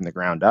wine from the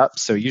ground up.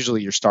 So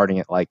usually you're starting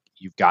at like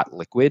you've got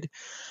liquid.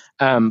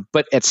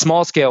 But at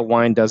small scale,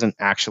 wine doesn't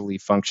actually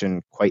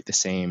function quite the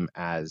same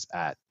as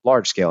at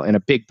large scale. And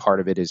a big part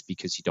of it is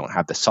because you don't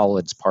have the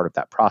solids part of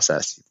that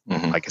process.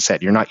 Mm-hmm. Like I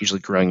said, you're not usually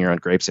growing your own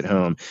grapes at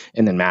home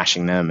and then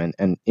mashing them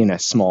and in a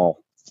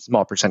small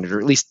percentage, or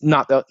at least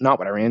not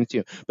what I ran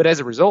into. But as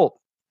a result,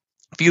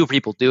 fewer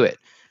people do it.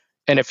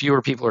 And if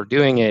fewer people are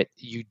doing it,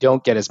 you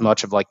don't get as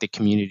much of like the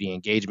community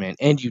engagement,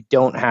 and you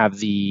don't have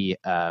the,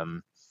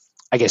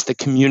 I guess, the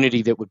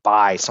community that would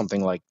buy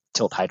something like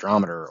Tilt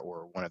Hydrometer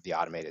or one of the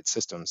automated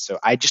systems. So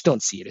I just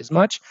don't see it as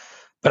much.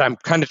 But I'm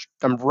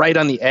right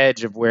on the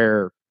edge of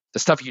where the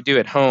stuff you do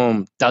at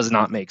home does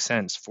not make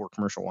sense for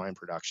commercial wine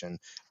production,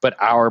 but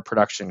our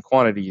production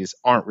quantities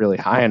aren't really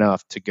high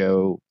enough to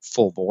go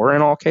full bore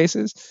in all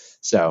cases.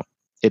 So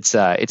it's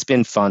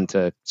been fun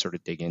to sort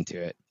of dig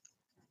into it.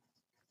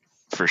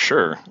 For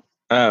sure.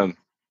 It's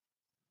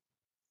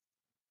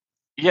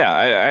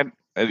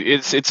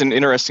an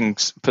interesting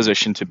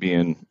position to be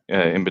in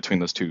between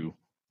those two.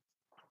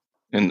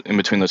 In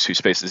between those two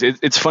spaces,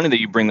 it's funny that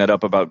you bring that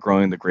up about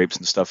growing the grapes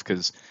and stuff,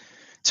 because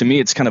to me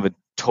it's kind of a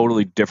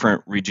totally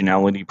different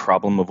regionality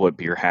problem of what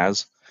beer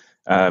has.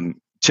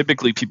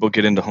 Typically, people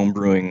get into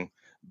homebrewing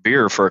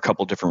beer for a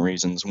couple different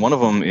reasons. One of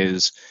them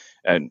is,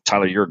 and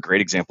Tyler, you're a great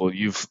example.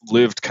 You've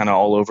lived kind of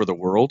all over the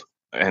world.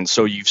 And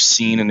so you've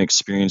seen and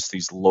experienced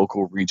these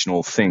local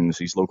regional things,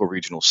 these local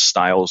regional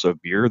styles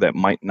of beer that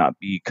might not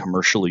be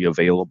commercially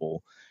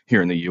available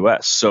here in the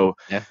U.S. So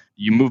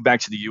you move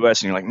back to the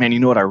U.S. and you're like, man, you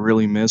know what I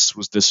really miss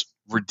was this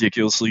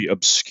ridiculously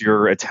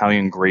obscure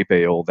Italian grape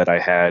ale that I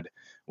had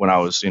when I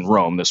was in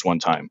Rome this one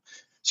time.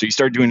 So you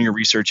start doing your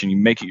research and you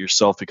make it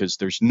yourself because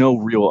there's no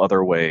real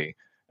other way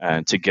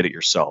to get it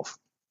yourself.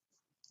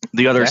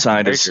 The other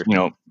side is,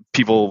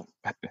 people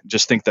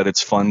just think that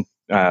it's fun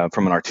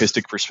from an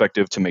artistic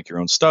perspective to make your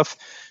own stuff.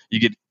 You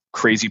get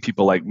crazy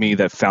people like me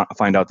that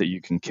find out that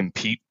you can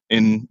compete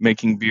in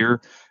making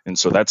beer. And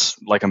so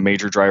that's like a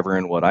major driver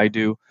in what I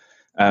do.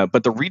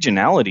 But the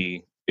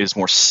regionality is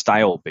more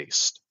style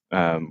based.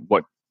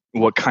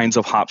 What kinds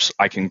of hops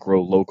I can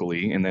grow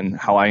locally, and then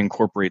how I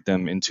incorporate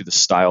them into the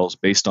styles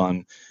based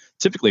on,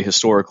 typically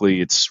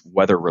historically, it's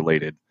weather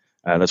related.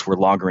 That's where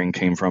lagering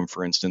came from,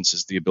 for instance,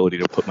 is the ability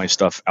to put my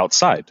stuff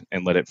outside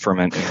and let it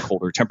ferment in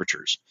colder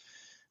temperatures.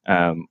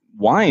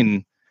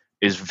 Wine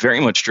is very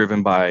much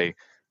driven by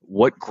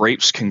what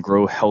grapes can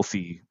grow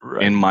healthy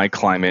in my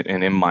climate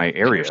and in my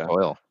area.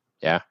 Soil.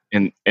 Yeah.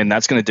 And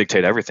that's going to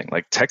dictate everything.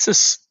 Like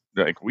Texas,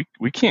 like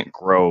we can't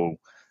grow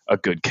a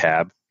good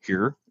cab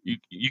here.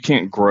 You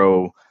can't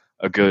grow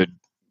a good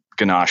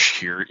Grenache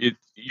here.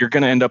 you're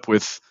going to end up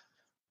with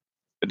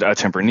a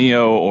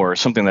Tempranillo or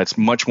something that's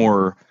much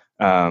more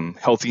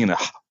healthy in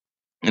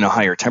a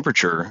higher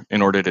temperature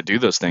in order to do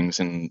those things.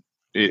 And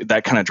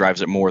that kind of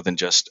drives it more than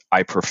just,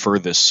 I prefer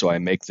this, so I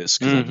make this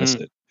because I miss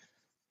it.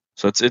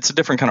 So it's a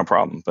different kind of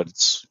problem, but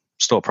it's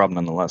still a problem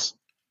nonetheless.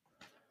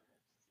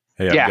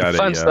 Hey,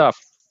 fun stuff.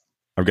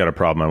 I've got a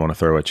problem I want to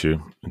throw at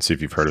you and see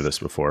if you've heard of this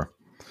before.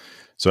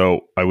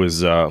 So I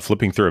was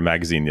flipping through a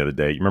magazine the other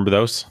day. You remember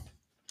those?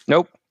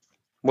 Nope.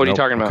 What are you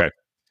talking about? Okay.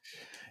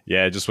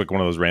 Yeah, just like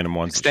one of those random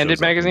ones. Extended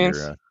magazines?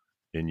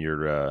 In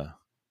your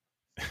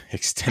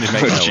extended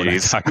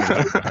magazines.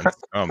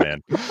 Oh,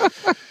 man.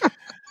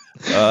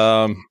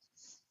 I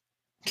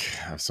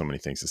have so many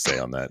things to say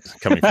on that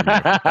coming from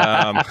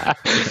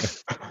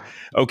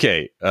you.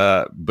 Okay.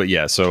 But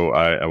yeah, so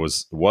I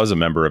was a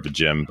member of a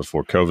gym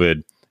before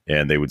COVID,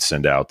 and they would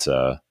send out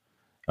a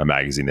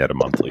magazine. They had a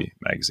monthly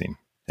magazine.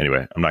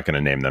 Anyway, I'm not going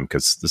to name them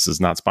because this is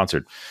not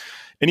sponsored.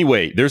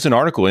 Anyway, there's an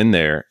article in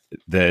there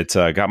that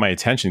got my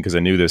attention because I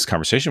knew this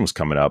conversation was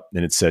coming up,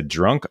 and it said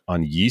drunk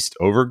on yeast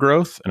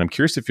overgrowth. And I'm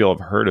curious if you'll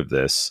have heard of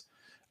this.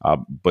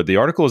 But the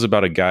article is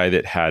about a guy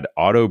that had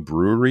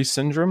autobrewery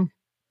syndrome.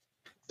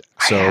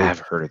 So, I have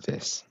heard of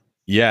this.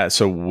 Yeah.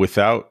 So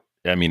without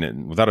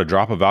a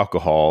drop of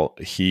alcohol,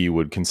 he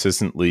would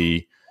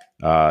consistently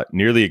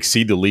nearly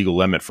exceed the legal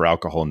limit for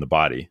alcohol in the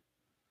body.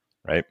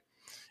 Right.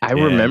 I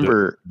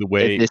remember the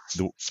way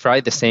it's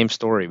probably the same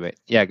story, but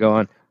yeah, go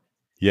on.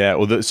 Yeah.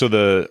 Well,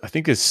 I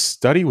think a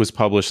study was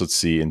published, let's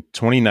see, in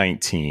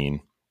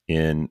 2019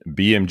 in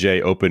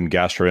BMJ Open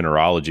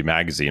Gastroenterology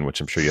magazine, which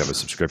I'm sure you have a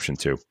subscription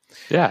to.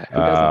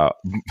 Yeah.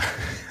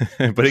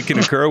 But it can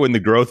occur when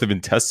the growth of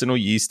intestinal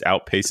yeast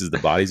outpaces the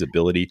body's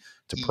ability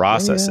to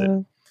process it,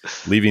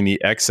 leaving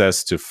the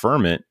excess to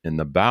ferment in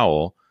the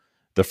bowel.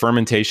 The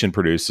fermentation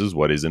produces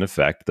what is in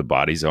effect the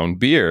body's own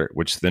beer,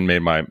 which then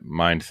made my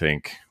mind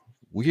think,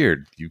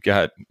 weird. You've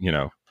got,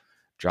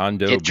 John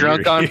Doe. Get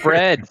drunk on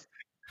bread.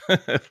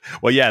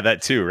 Well, yeah,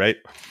 that too, right?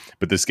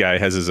 But this guy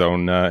has his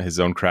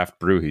own craft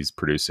brew he's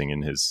producing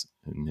in his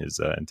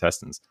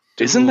intestines.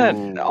 Isn't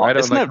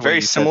that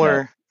very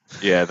similar?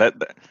 Yeah, that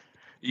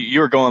you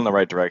were going the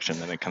right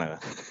direction, and it kind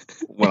of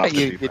went off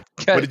the deep end.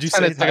 What did you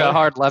say? Took a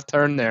hard left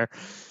turn there.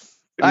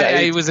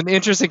 It was an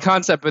interesting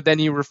concept, but then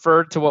you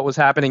referred to what was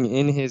happening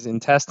in his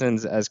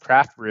intestines as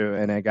craft brew,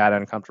 and it got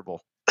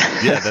uncomfortable.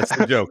 Yeah, that's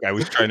the joke. I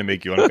was trying to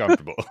make you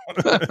uncomfortable.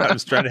 I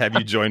was trying to have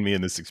you join me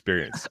in this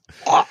experience.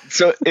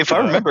 So if I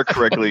remember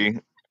correctly,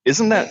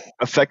 isn't that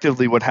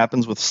effectively what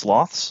happens with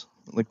sloths?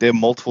 Like they have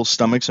multiple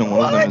stomachs and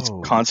one of them is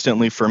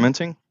constantly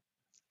fermenting?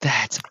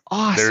 That's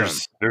awesome.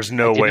 There's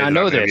no way that I'm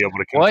going to be able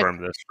to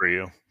confirm this for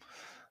you.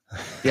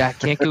 Yeah, I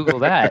can't Google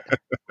that.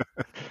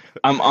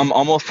 I'm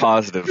almost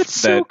positive That's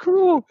so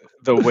cool.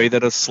 The way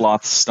that a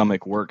sloth's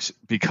stomach works,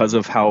 because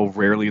of how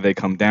rarely they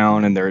come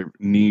down and their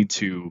need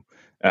to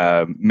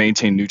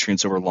maintain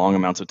nutrients over long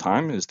amounts of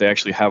time, is they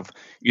actually have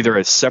either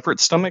a separate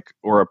stomach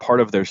or a part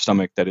of their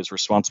stomach that is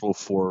responsible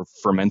for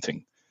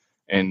fermenting.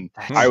 And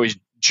I always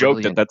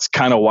joke that that's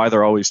kind of why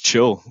they're always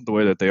chill the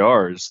way that they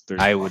are.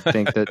 I would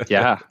think that,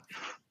 yeah.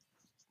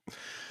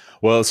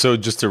 Well, so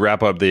just to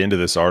wrap up the end of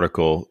this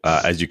article,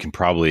 as you can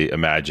probably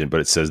imagine, but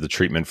it says the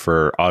treatment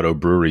for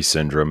autobrewery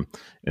syndrome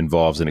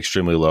involves an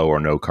extremely low or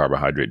no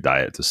carbohydrate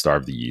diet to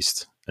starve the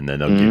yeast. And then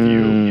they'll give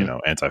you,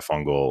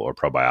 antifungal or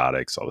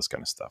probiotics, all this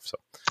kind of stuff. So,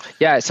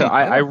 yeah. So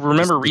I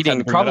remember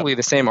reading probably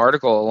the same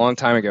article a long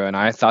time ago, and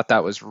I thought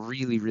that was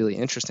really, really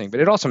interesting. But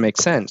it also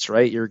makes sense,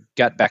 right? Your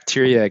gut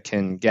bacteria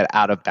can get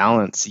out of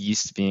balance.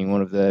 Yeast being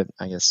one of the,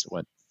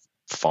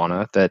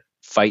 fauna that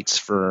fights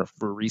for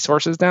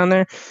resources down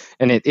there.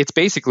 And it's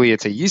basically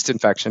a yeast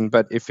infection.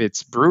 But if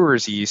it's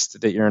brewer's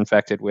yeast that you're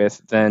infected with,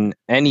 then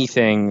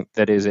anything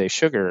that is a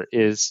sugar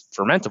is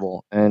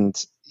fermentable,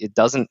 and it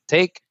doesn't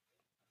take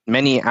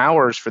many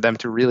hours for them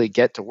to really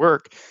get to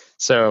work.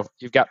 So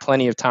you've got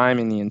plenty of time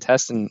in the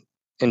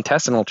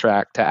intestinal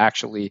tract to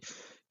actually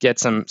get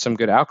some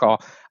good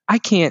alcohol. I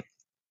can't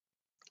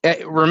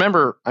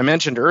remember, I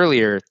mentioned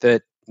earlier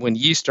that when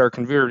yeast are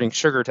converting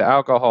sugar to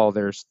alcohol,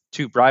 there's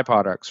two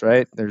byproducts,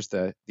 right? There's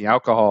the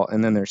alcohol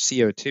and then there's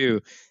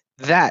CO2.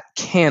 That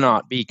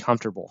cannot be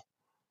comfortable.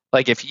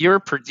 Like if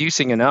you're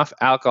producing enough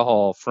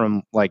alcohol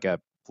from like a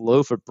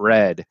loaf of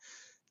bread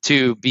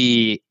to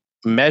be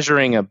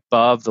measuring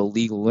above the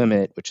legal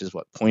limit, which is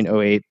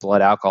 0.08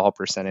 blood alcohol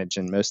percentage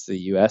in most of the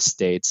US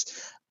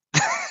states,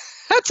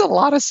 that's a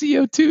lot of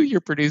CO2 you're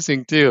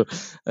producing too.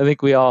 I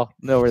think we all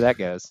know where that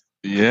goes.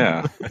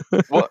 Yeah.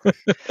 Well,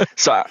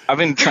 so I've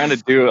been trying to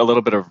do a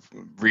little bit of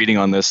reading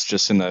on this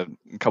just in the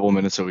couple of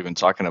minutes that we've been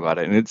talking about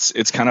it. And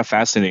it's kind of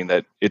fascinating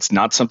that it's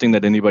not something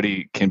that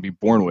anybody can be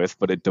born with,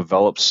 but it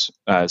develops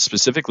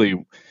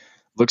specifically.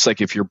 Looks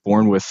like if you're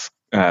born with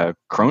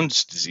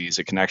Crohn's disease,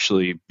 it can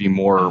actually be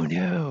more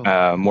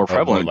prevalent.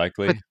 More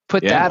likely.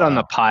 Put that on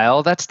the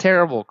pile. That's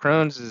terrible.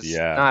 Crohn's is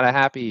not a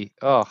happy.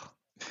 Oh.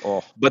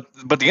 But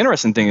the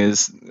interesting thing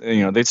is,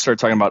 they start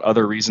talking about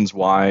other reasons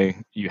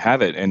why you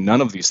have it, and none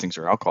of these things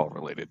are alcohol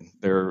related.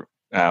 They're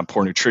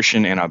poor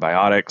nutrition,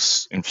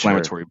 antibiotics,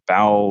 inflammatory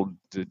bowel,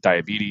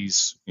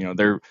 diabetes.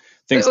 They're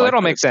things like that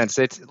all this. makes sense.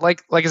 It's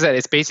like I said,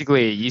 it's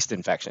basically a yeast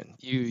infection.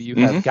 You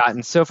have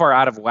gotten so far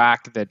out of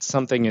whack that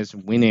something is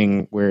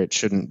winning where it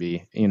shouldn't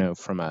be,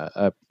 from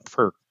a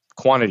per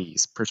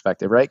quantities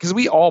perspective, right? Because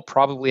we all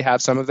probably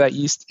have some of that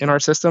yeast in our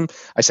system.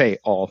 I say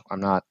all.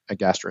 I'm not a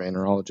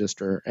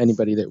gastroenterologist or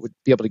anybody that would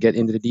be able to get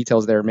into the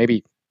details there.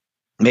 Maybe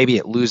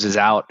it loses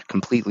out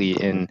completely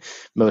in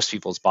most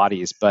people's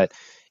bodies, but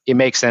it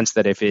makes sense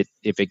that if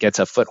it gets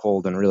a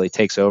foothold and really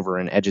takes over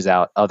and edges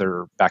out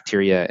other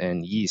bacteria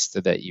and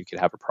yeast, that you could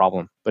have a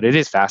problem. But it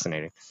is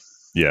fascinating.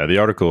 Yeah, the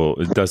article,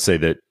 it does say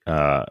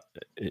that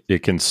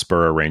it can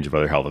spur a range of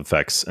other health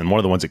effects. And one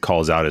of the ones it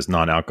calls out is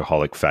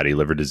non-alcoholic fatty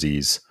liver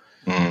disease.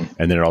 And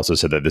then it also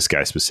said that this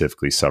guy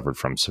specifically suffered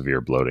from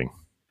severe bloating.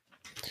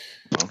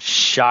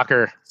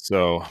 Shocker.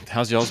 So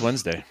how's y'all's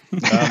Wednesday?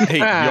 Hey,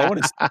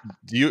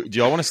 do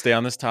y'all want to stay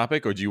on this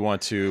topic, or do you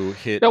want to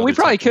hit? No, we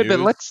probably could, but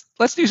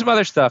let's do some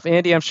other stuff.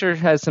 Andy, I'm sure,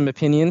 has some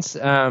opinions.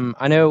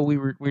 I know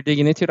we're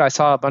digging into it. I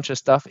saw a bunch of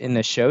stuff in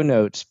the show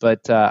notes,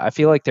 but I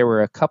feel like there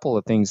were a couple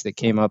of things that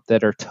came up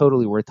that are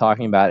totally worth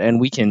talking about,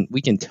 and we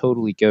can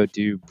totally go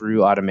do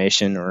brew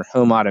automation or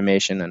home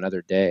automation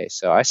another day.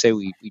 So I say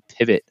we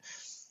pivot.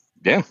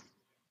 Yeah.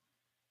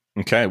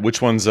 Okay.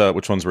 Which ones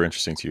were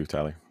interesting to you,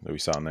 Tyler, that we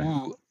saw in there?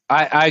 Ooh,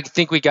 I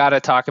think we got to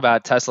talk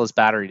about Tesla's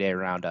Battery Day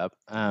roundup.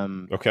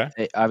 Okay.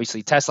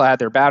 Obviously, Tesla had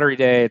their Battery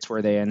Day. It's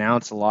where they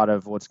announce a lot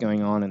of what's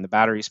going on in the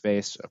battery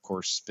space, of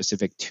course,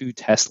 specific to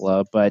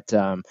Tesla. But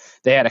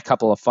they had a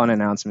couple of fun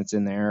announcements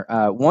in there.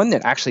 One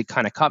that actually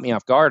kind of caught me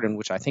off guard, and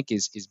which I think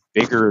is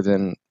bigger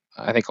than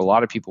I think a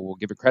lot of people will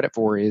give it credit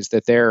for, is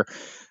that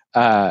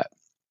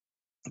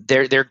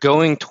they're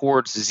going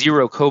towards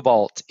zero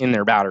cobalt in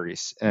their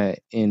batteries.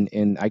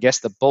 In I guess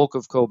the bulk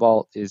of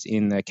cobalt is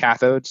in the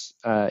cathodes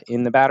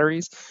in the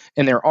batteries,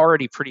 and they're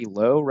already pretty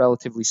low,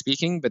 relatively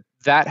speaking. But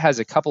that has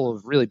a couple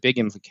of really big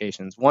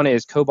implications. One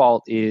is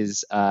cobalt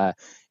is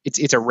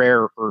it's a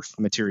rare earth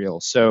material,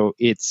 so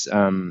it's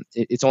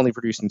only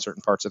produced in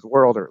certain parts of the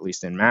world, or at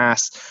least in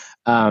mass.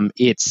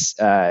 It's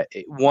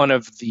one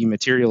of the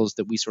materials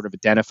that we sort of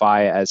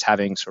identify as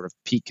having sort of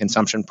peak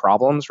consumption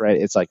problems, right?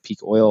 It's like peak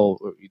oil.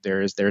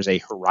 There's a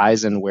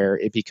horizon where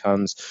it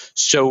becomes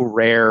so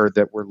rare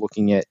that we're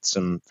looking at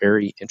some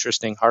very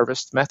interesting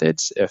harvest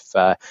methods. If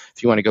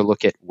you want to go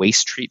look at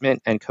waste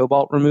treatment and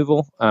cobalt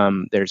removal,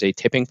 there's a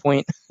tipping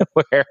point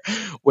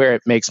where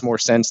it makes more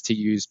sense to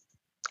use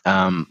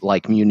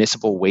like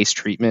municipal waste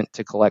treatment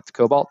to collect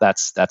cobalt.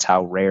 That's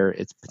how rare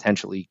it's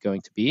potentially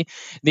going to be.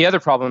 The other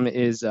problem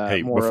is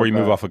hey, before you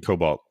move off of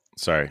cobalt,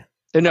 sorry.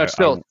 No,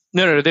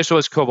 no. This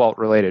was cobalt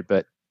related,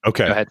 but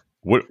okay. Go ahead.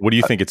 What do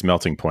you think its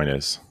melting point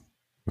is?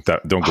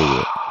 Don't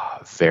Google it.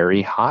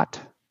 Very hot.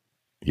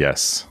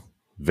 Yes,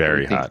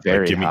 very hot.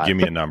 Very hot. hot. Give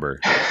me a number.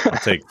 I'll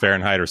take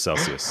Fahrenheit or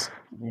Celsius.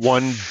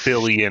 1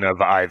 billion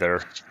of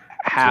either.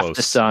 Half Close.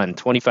 the sun.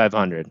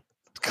 2,500.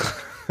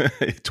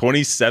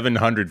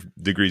 2,700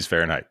 degrees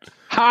Fahrenheit.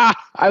 Ha!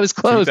 I was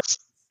close.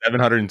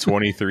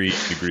 723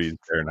 degrees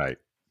Fahrenheit.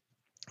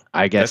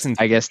 I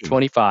guess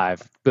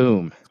 25.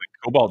 Boom.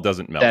 Cobalt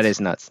doesn't melt. That is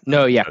nuts.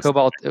 No, yeah,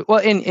 cobalt. Well,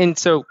 and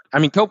so I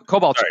mean,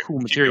 cobalt's a cool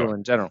keep material going.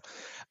 in general,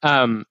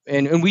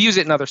 and we use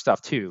it in other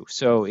stuff too.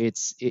 So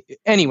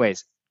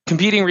anyways,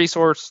 competing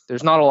resource.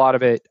 There's not a lot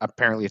of it.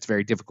 Apparently, it's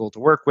very difficult to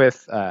work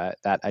with.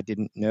 That I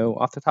didn't know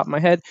off the top of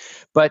my head.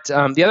 But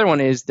the other one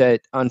is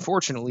that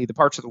unfortunately, the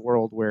parts of the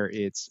world where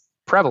it's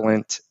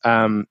prevalent,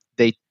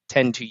 they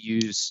tend to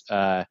use.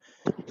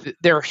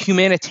 There are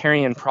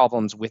humanitarian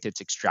problems with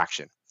its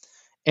extraction.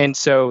 And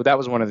so that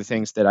was one of the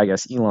things that I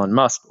guess Elon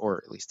Musk,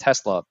 or at least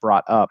Tesla,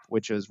 brought up,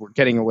 which is we're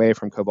getting away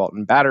from cobalt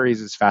in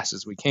batteries as fast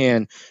as we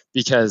can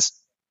because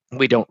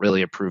we don't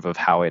really approve of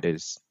how it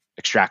is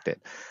extracted.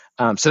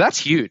 So that's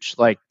huge.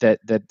 Like that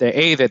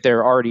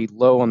they're already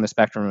low on the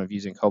spectrum of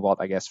using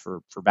cobalt, I guess,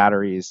 for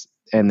batteries,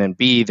 and then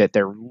B, that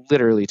they're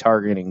literally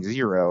targeting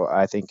zero.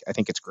 I think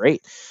it's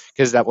great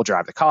because that will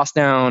drive the cost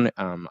down.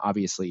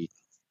 Obviously,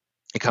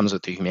 it comes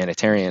with the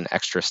humanitarian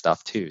extra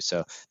stuff too.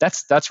 So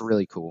that's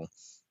really cool.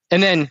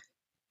 And then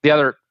the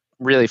other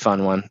really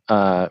fun one,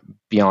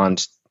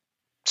 beyond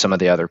some of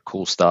the other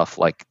cool stuff,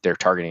 like they're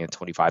targeting a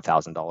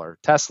 $25,000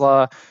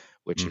 Tesla,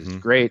 which is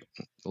great,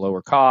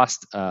 lower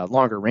cost,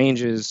 longer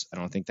ranges. I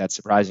don't think that's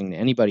surprising to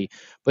anybody.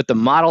 But the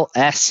Model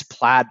S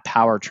Plaid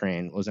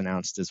powertrain was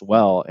announced as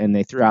well, and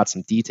they threw out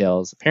some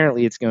details.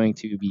 Apparently, it's going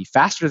to be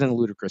faster than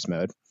Ludicrous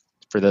Mode.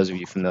 For those of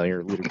you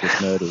familiar,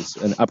 Ludicrous Mode is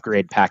an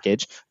upgrade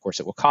package. Of course,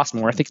 it will cost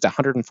more. I think it's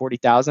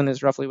 $140,000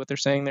 is roughly what they're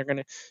saying they're going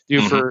to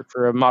do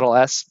for a Model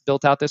S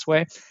built out this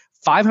way.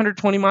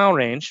 520-mile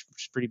range,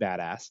 which is pretty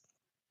badass.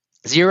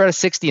 0 to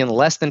 60 in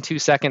less than 2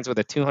 seconds with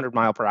a 200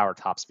 mile per hour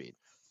top speed.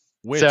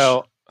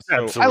 So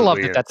I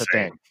love that that's a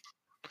thing.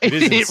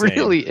 It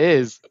really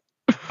is.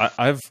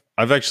 I've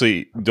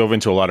actually dove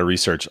into a lot of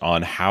research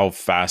on how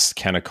fast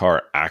can a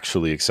car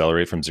actually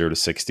accelerate from 0 to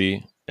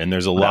 60. And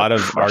there's a lot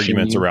of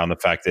arguments around the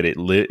fact that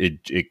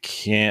it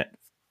can't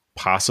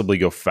possibly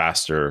go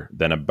faster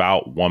than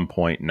about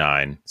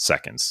 1.9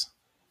 seconds.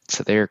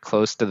 So they're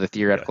close to the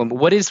theoretical. Yeah.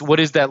 What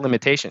is that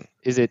limitation?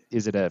 Is it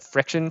a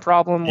friction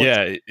problem?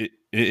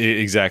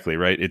 Exactly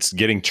right. It's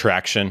getting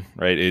traction,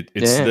 right?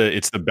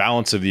 It's the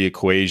balance of the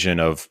equation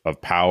of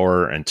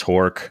power and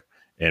torque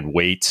and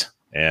weight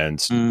and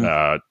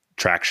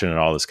traction and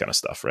all this kind of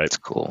stuff, right? That's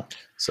cool.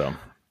 So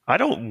I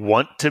don't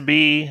want to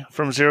be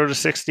from 0 to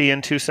 60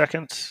 in 2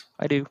 seconds.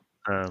 I do.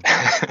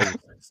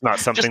 It's not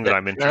something that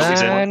I'm interested in.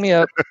 Sign me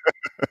up.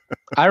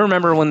 I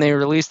remember when they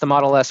released the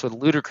Model S with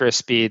ludicrous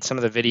speed, some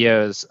of the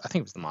videos, I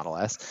think it was the Model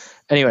S.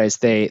 Anyways,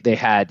 they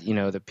had,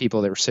 the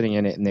people that were sitting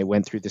in it, and they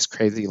went through this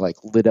crazy like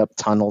lit up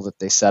tunnel that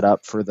they set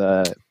up for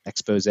the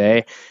expose,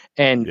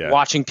 and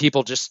watching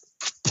people just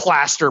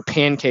plaster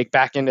pancake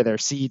back into their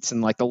seats,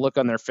 and like the look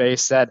on their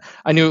face said,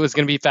 I knew it was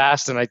going to be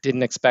fast and I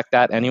didn't expect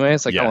that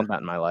anyways. Like I want that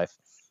in my life.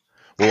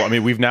 Well, I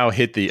mean, we've now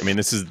hit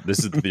this is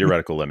the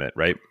theoretical limit,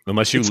 right?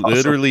 Unless you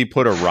literally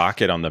put a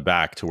rocket on the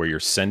back to where you're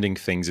sending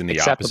things in the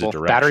opposite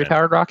direction.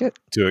 Battery-powered rocket?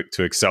 To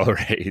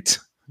accelerate.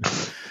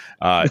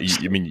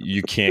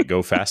 You can't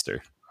go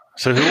faster.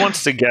 So who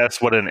wants to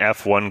guess what an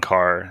F1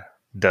 car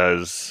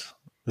does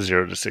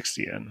 0 to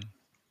 60 in?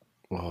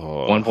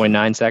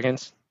 1.9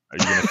 seconds?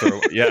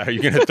 Are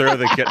you going to throw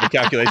the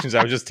calculations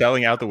I was just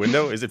telling out the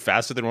window? Is it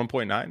faster than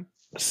 1.9?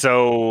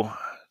 So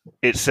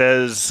it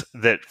says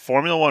that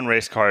Formula One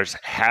race cars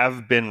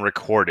have been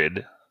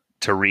recorded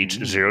to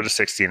reach 0 to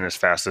 60 in as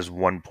fast as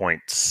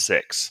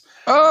 1.6.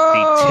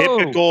 Oh! The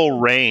typical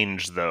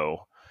range,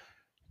 though,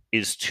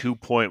 is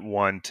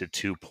 2.1 to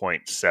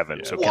 2.7.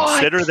 Yeah. So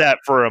consider that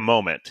for a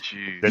moment.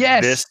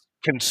 That this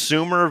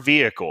consumer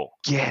vehicle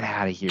get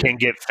out of here can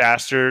get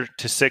faster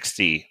to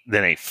 60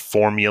 than a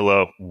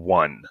Formula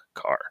One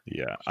car.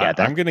 Yeah,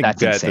 I'm going to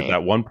bet insane. that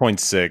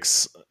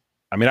 1.6...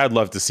 I mean, I'd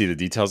love to see the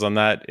details on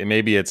that.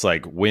 Maybe it's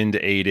like wind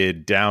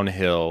aided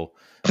downhill.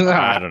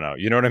 I don't know.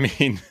 You know what I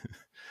mean?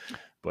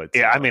 But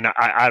yeah, I mean,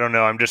 I don't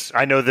know.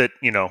 I know that,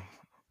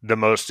 the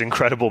most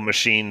incredible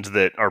machines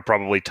that are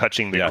probably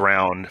touching the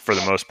ground for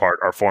the most part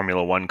are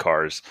Formula One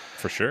cars.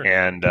 For sure.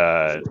 And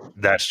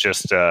that's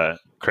just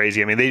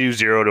crazy. I mean, they do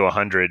 0 to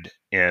 100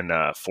 in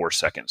 4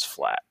 seconds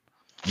flat.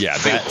 Yeah.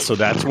 So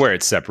that's where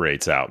it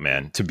separates out,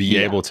 man. To be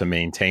able to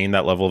maintain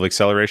that level of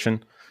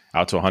acceleration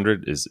out to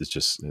 100 is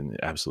just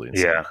absolutely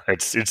insane. Yeah,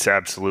 it's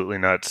absolutely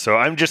nuts. So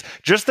I'm just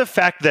the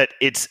fact that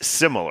it's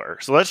similar.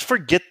 So let's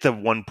forget the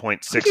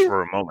 1.6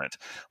 for a moment.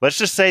 Let's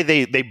just say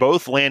they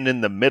both land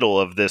in the middle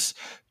of this,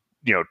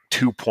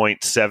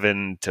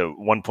 2.7 to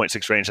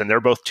 1.6 range, and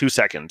they're both 2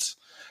 seconds.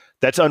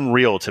 That's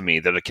unreal to me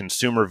that a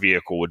consumer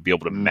vehicle would be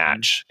able to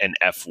match an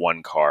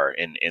F1 car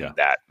in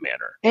that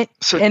manner.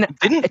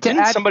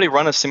 Didn't somebody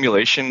run a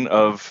simulation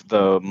of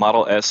the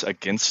Model S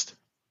against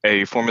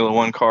a Formula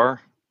One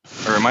car?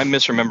 Or am I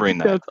misremembering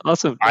that? That's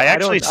awesome. I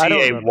actually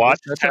see a Watch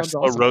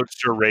Tesla awesome.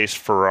 Roadster race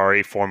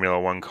Ferrari Formula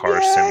One car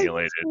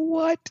simulated.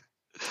 What?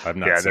 I've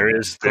not seen there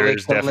is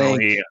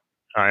definitely. Link.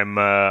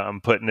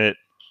 I'm putting it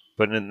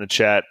in the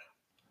chat.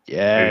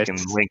 Yeah, you can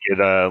link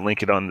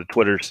it on the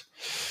Twitters.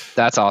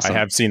 That's awesome. I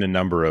have seen a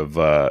number of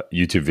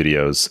YouTube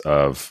videos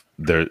of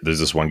there's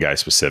this one guy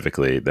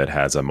specifically that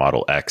has a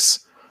Model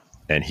X,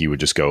 and he would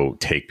just go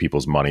take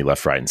people's money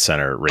left, right, and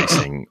center,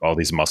 racing all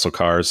these muscle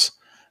cars.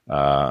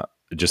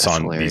 Just that's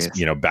on hilarious.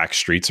 These, back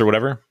streets or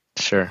whatever.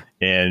 Sure.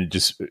 And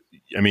just,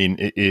 I mean,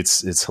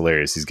 it's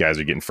hilarious. These guys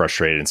are getting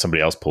frustrated, and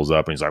somebody else pulls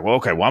up and he's like, well,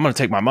 okay, I'm going to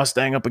take my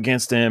Mustang up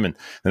against him. And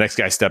the next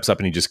guy steps up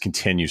and he just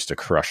continues to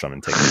crush them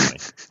and take the money.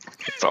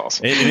 That's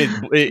awesome.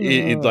 And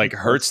it like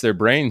hurts their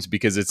brains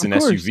because it's an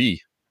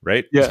SUV,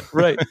 right? Yeah,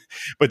 right.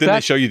 But then they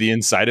show you the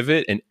inside of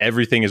it and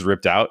everything is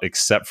ripped out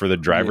except for the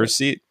driver's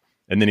seat.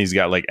 And then he's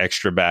got like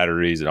extra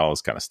batteries and all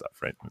this kind of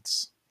stuff, right?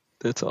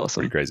 That's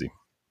awesome. Pretty crazy.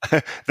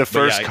 The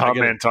first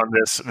comment on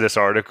this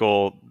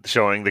article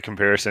showing the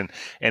comparison,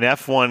 an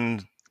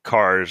F1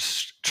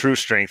 car's true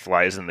strength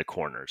lies in the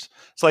corners.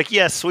 It's like,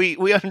 yes, we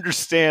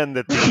understand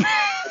that the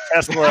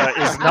Tesla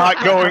is not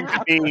going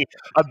to be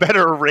a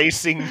better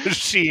racing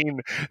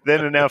machine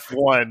than an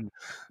F1.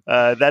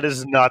 That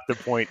is not the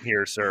point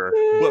here, sir.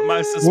 But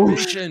my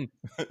suspicion.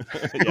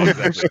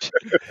 Exactly.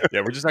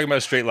 Yeah, we're just talking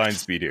about straight line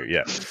speed here.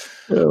 Yeah.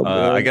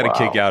 I got a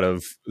kick out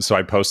of, so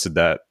I posted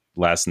that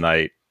last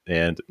night.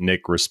 And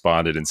Nick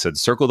responded and said,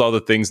 circled all the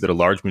things that a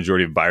large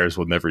majority of buyers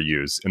will never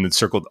use, and then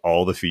circled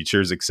all the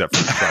features except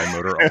for the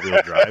tri-motor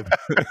all-wheel drive.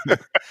 It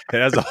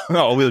has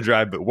all-wheel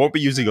drive, but won't be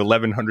using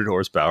 1,100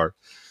 horsepower.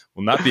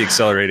 Will not be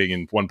accelerating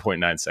in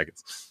 1.9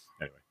 seconds.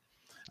 Anyway.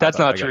 That's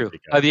not true.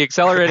 The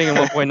accelerating in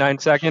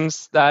 1.9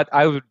 seconds, that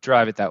I would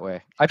drive it that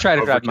way. I try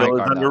to drive my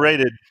car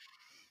underrated.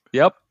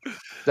 Yep.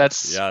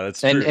 That's true.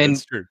 And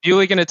that's true.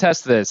 Bulie can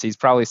attest to this. He's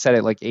probably said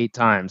it like 8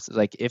 times.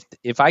 Like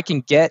if I can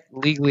get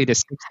legally to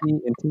 60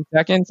 in 2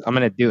 seconds, I'm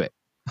going to do it.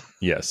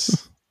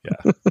 Yes.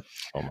 Yeah.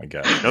 Oh my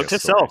God. Note to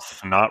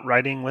self: not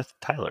riding with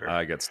Tyler.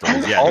 I get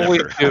stories. Yeah,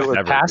 always do it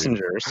with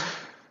passengers.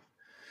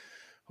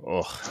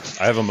 Oh,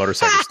 I have a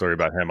motorcycle story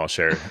about him. I'll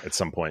share at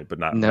some point, but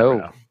not no.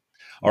 right now.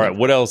 All right.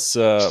 What else?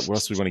 What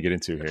else do we want to get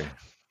into here?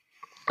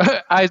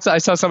 I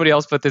saw somebody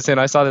else put this in.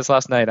 I saw this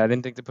last night. I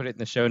didn't think to put it in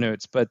the show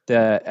notes, but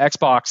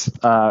Xbox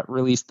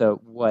released the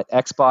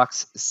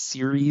Xbox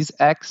Series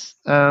X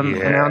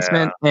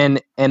announcement,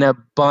 and a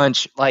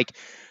bunch, like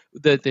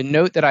the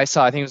note that I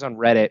saw, I think it was on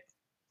Reddit,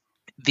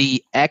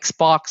 the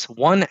Xbox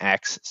One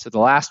X, so the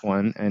last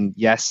one, and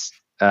yes,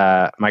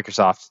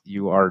 Microsoft,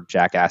 you are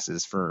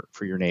jackasses for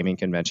your naming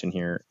convention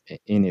here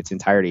in its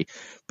entirety,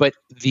 but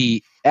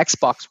the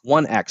Xbox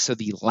One X, so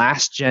the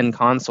last gen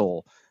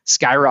console,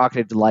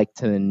 skyrocketed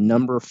to the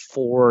number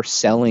 4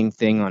 selling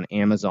thing on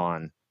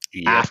Amazon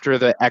after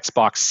the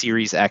Xbox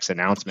Series X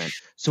announcement.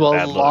 So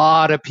a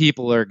lot of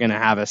people are going to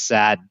have a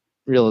sad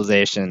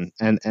realization,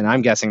 and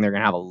I'm guessing they're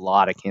going to have a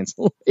lot of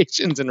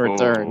cancellations and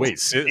returns. Wait,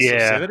 say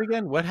that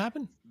again? What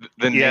happened?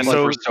 The names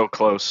were so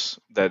close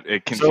that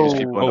it confused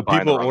people into buying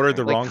people ordered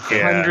the wrong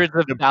thing. Hundreds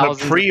of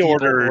thousands of people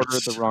ordered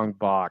the wrong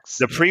box.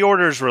 The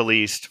pre-orders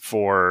released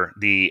for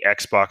the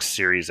Xbox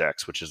Series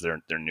X, which is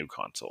their new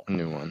console,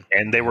 new one,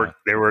 and they were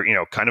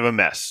kind of a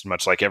mess,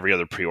 much like every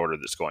other pre-order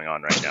that's going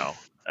on right now.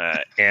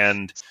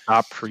 And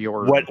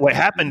pre-order. What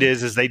happened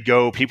is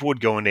people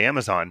would go into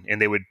Amazon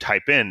and they would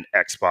type in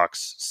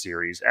Xbox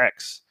Series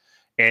X.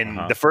 And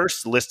the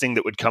first listing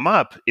that would come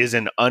up is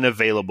an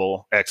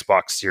unavailable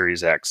Xbox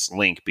Series X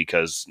link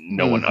because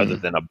no one other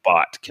than a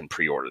bot can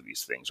pre-order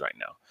these things right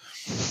now.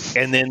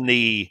 And then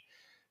the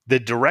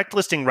direct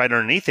listing right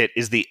underneath it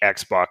is the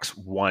Xbox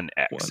One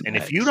X. And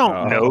if you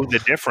don't know the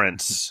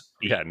difference,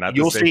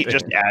 you'll see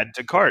just add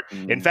to cart.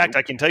 In fact,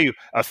 I can tell you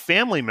a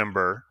family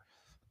member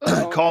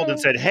called and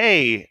said,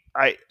 "Hey,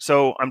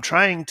 I'm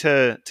trying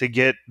to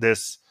get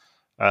this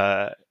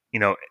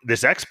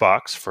this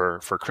Xbox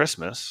for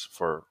Christmas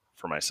for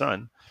my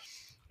son,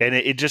 and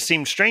it just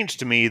seems strange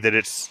to me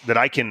that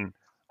I can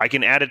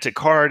add it to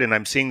cart, and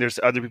I'm seeing there's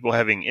other people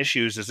having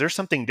issues. Is there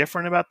something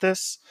different about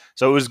this?"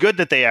 So it was good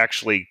that they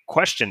actually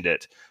questioned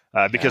it,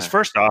 because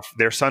first off,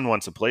 their son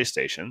wants a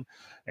PlayStation,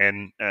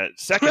 and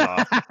second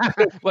off,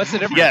 what's the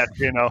difference?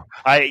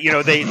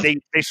 Yeah,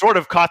 they sort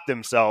of caught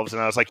themselves,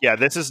 and I was like, yeah,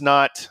 this is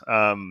not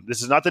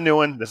the new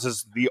one. This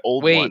is the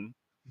old one.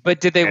 But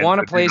did they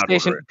want a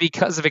PlayStation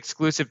because of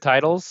exclusive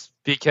titles?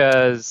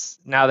 Because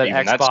now that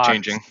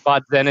Xbox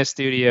bought Zenith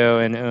Studio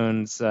and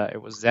owns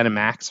it was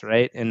ZeniMax,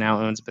 right? And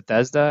now owns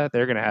Bethesda,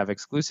 they're going to have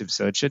exclusives.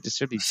 So it should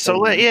be. So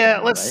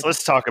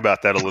let's talk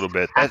about that a little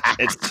bit.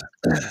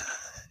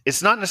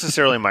 It's not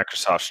necessarily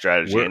Microsoft's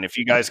strategy, and if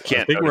you guys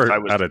can't, I think we're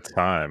out of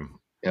time.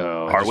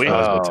 Oh, are we?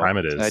 What time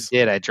it is?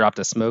 I dropped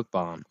a smoke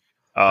bomb.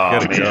 Oh,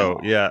 gotta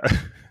go. Yeah.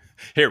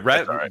 Here,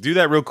 do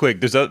that real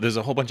quick. There's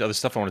a whole bunch of other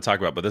stuff I want to talk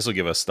about, but this will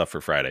give us stuff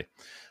for Friday.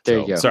 There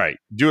you go. Sorry,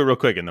 do it real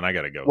quick, and then I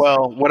got to go.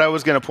 Well, what I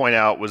was going to point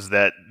out was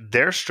that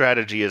their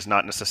strategy is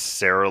not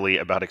necessarily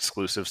about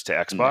exclusives to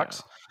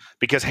Xbox,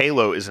 because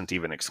Halo isn't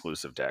even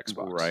exclusive to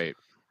Xbox. Right.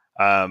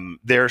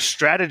 Their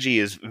strategy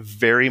is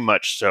very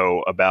much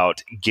so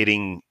about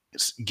getting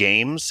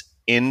games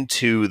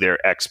into their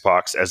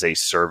Xbox as a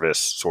service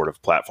sort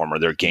of platform, or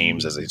their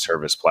games as a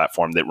service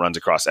platform that runs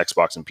across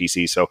Xbox and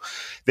PC. So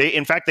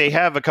they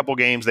have a couple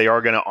games they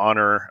are going to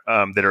honor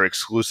that are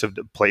exclusive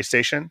to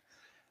PlayStation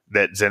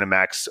that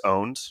ZeniMax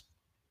owns,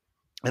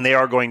 and they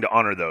are going to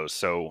honor those.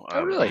 So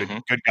really?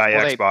 Good guy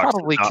Xbox. They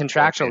probably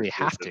contractually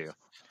have to.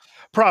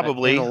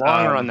 Probably. In the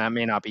long run, that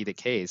may not be the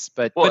case,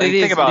 but it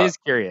is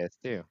curious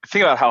too.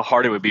 Think about how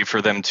hard it would be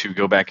for them to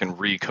go back and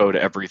recode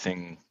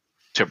everything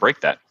to break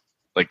that.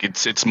 Like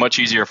it's much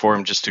easier for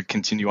them just to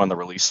continue on the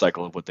release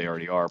cycle of what they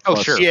already are.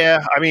 Plus, sure.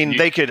 Yeah, I mean,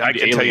 I can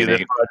tell you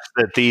this much,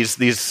 that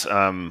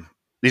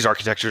these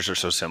architectures are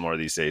so similar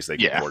these days. They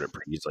can port it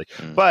pretty easily.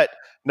 But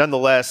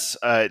nonetheless,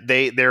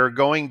 they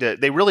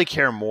really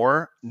care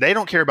more. They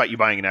don't care about you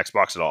buying an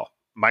Xbox at all.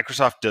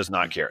 Microsoft does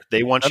not care.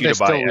 They want you to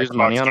buy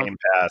Xbox Game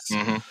Pass.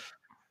 Mm-hmm.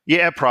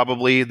 Yeah,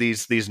 probably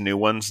these new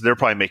ones. They're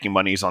probably making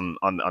monies on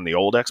the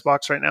old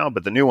Xbox right now,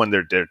 but the new one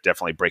they're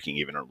definitely breaking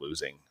even or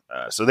losing.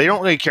 So they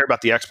don't really care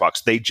about the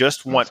Xbox. They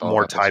just want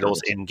more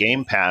titles in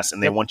Game Pass,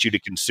 and they want you to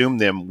consume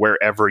them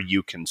wherever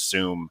you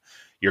consume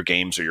your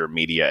games or your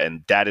media,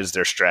 and that is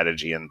their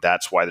strategy, and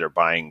that's why they're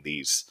buying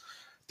these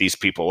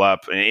people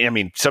up. I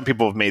mean, some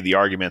people have made the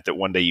argument that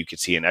one day you could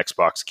see an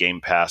Xbox Game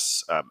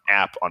Pass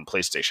app on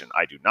PlayStation.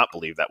 I do not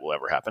believe that will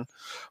ever happen.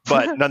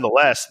 But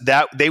nonetheless,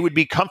 that they would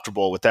be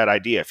comfortable with that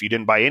idea if you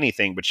didn't buy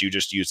anything, but you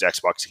just used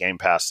Xbox Game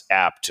Pass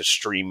app to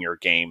stream your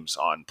games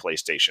on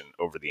PlayStation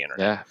over the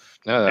internet. Yeah.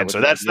 No, and so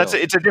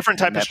it's a different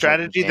type of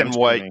strategy than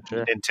what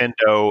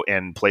Nintendo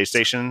and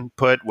PlayStation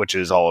put, which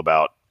is all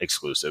about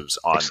exclusives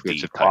on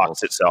the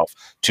box itself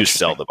to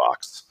sell the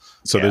box.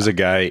 So there's a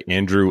guy,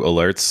 Andrew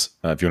Alerts.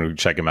 If you want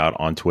to check him out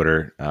on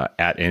Twitter,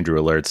 at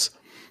Andrew Alerts,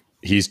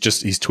 he's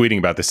tweeting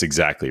about this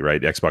exactly,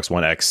 right? The Xbox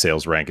One X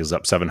sales rank is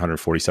up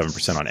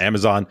 747% on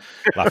Amazon.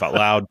 Laugh out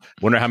loud.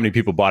 Wonder how many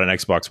people bought an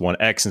Xbox One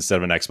X instead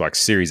of an Xbox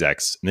Series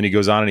X. And then he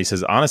goes on and he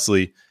says,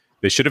 honestly,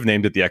 they should have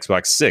named it the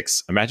Xbox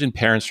 6. Imagine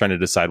parents trying to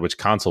decide which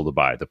console to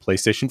buy, the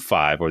PlayStation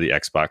 5 or the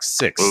Xbox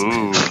 6.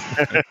 Ooh.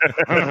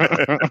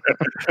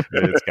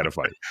 It's kind of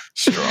funny.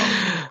 Strong.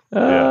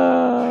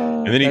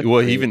 Yeah. And then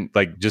he even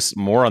like just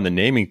more on the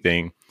naming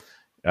thing.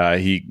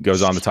 He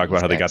goes on to talk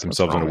about how they got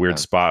themselves in a weird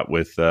spot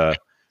with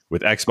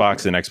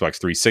Xbox and Xbox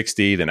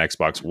 360, then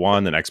Xbox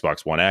One, then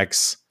Xbox One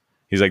X.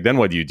 He's like, then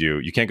what do?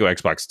 You can't go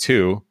Xbox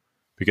 2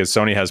 because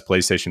Sony has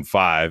PlayStation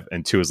 5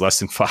 and 2 is less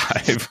than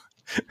 5.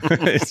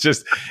 It's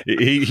just,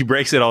 he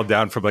breaks it all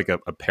down from like a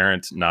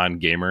parent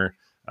non-gamer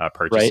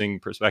purchasing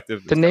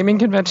perspective. The naming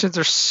conventions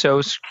are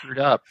so screwed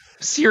up.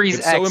 Series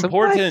it's X. So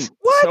important.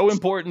 What? So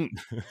important.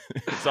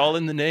 It's all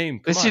in the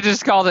name. They should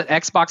just call it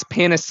Xbox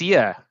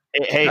Panacea.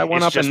 Hey,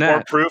 it's just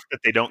more proof that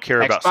they don't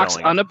care about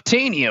selling. Xbox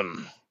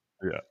Unobtainium.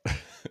 Yeah.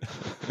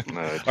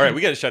 All right, we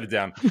got to shut it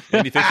down.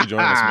 Andy, thanks for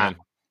joining us, man.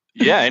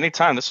 Yeah,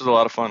 anytime. This was a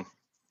lot of fun.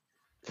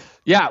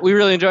 Yeah, we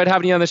really enjoyed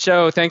having you on the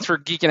show. Thanks for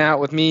geeking out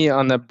with me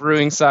on the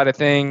brewing side of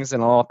things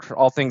and all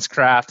things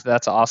craft.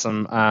 That's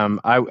awesome.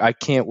 I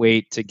can't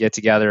wait to get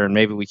together and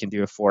maybe we can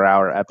do a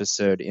 4-hour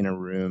episode in a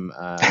room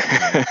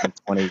in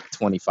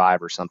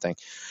 2025 or something.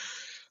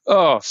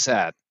 Oh,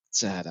 sad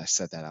I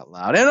said that out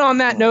loud. And on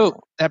that note,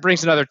 that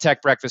brings another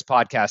Tech Breakfast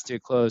podcast to a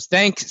close.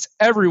 Thanks,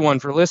 everyone,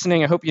 for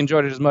listening. I hope you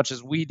enjoyed it as much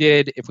as we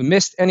did. If we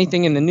missed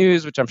anything in the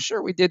news, which I'm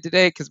sure we did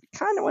today because we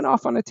kind of went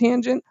off on a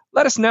tangent,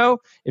 let us know.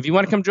 If you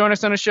want to come join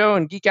us on a show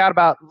and geek out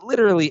about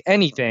literally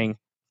anything,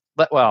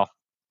 well,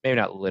 maybe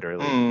not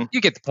literally. You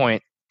get the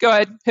point. Go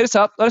ahead, hit us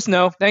up. Let us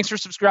know. Thanks for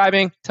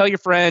subscribing. Tell your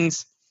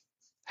friends.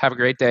 Have a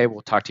great day.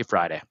 We'll talk to you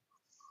Friday.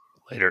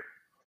 Later.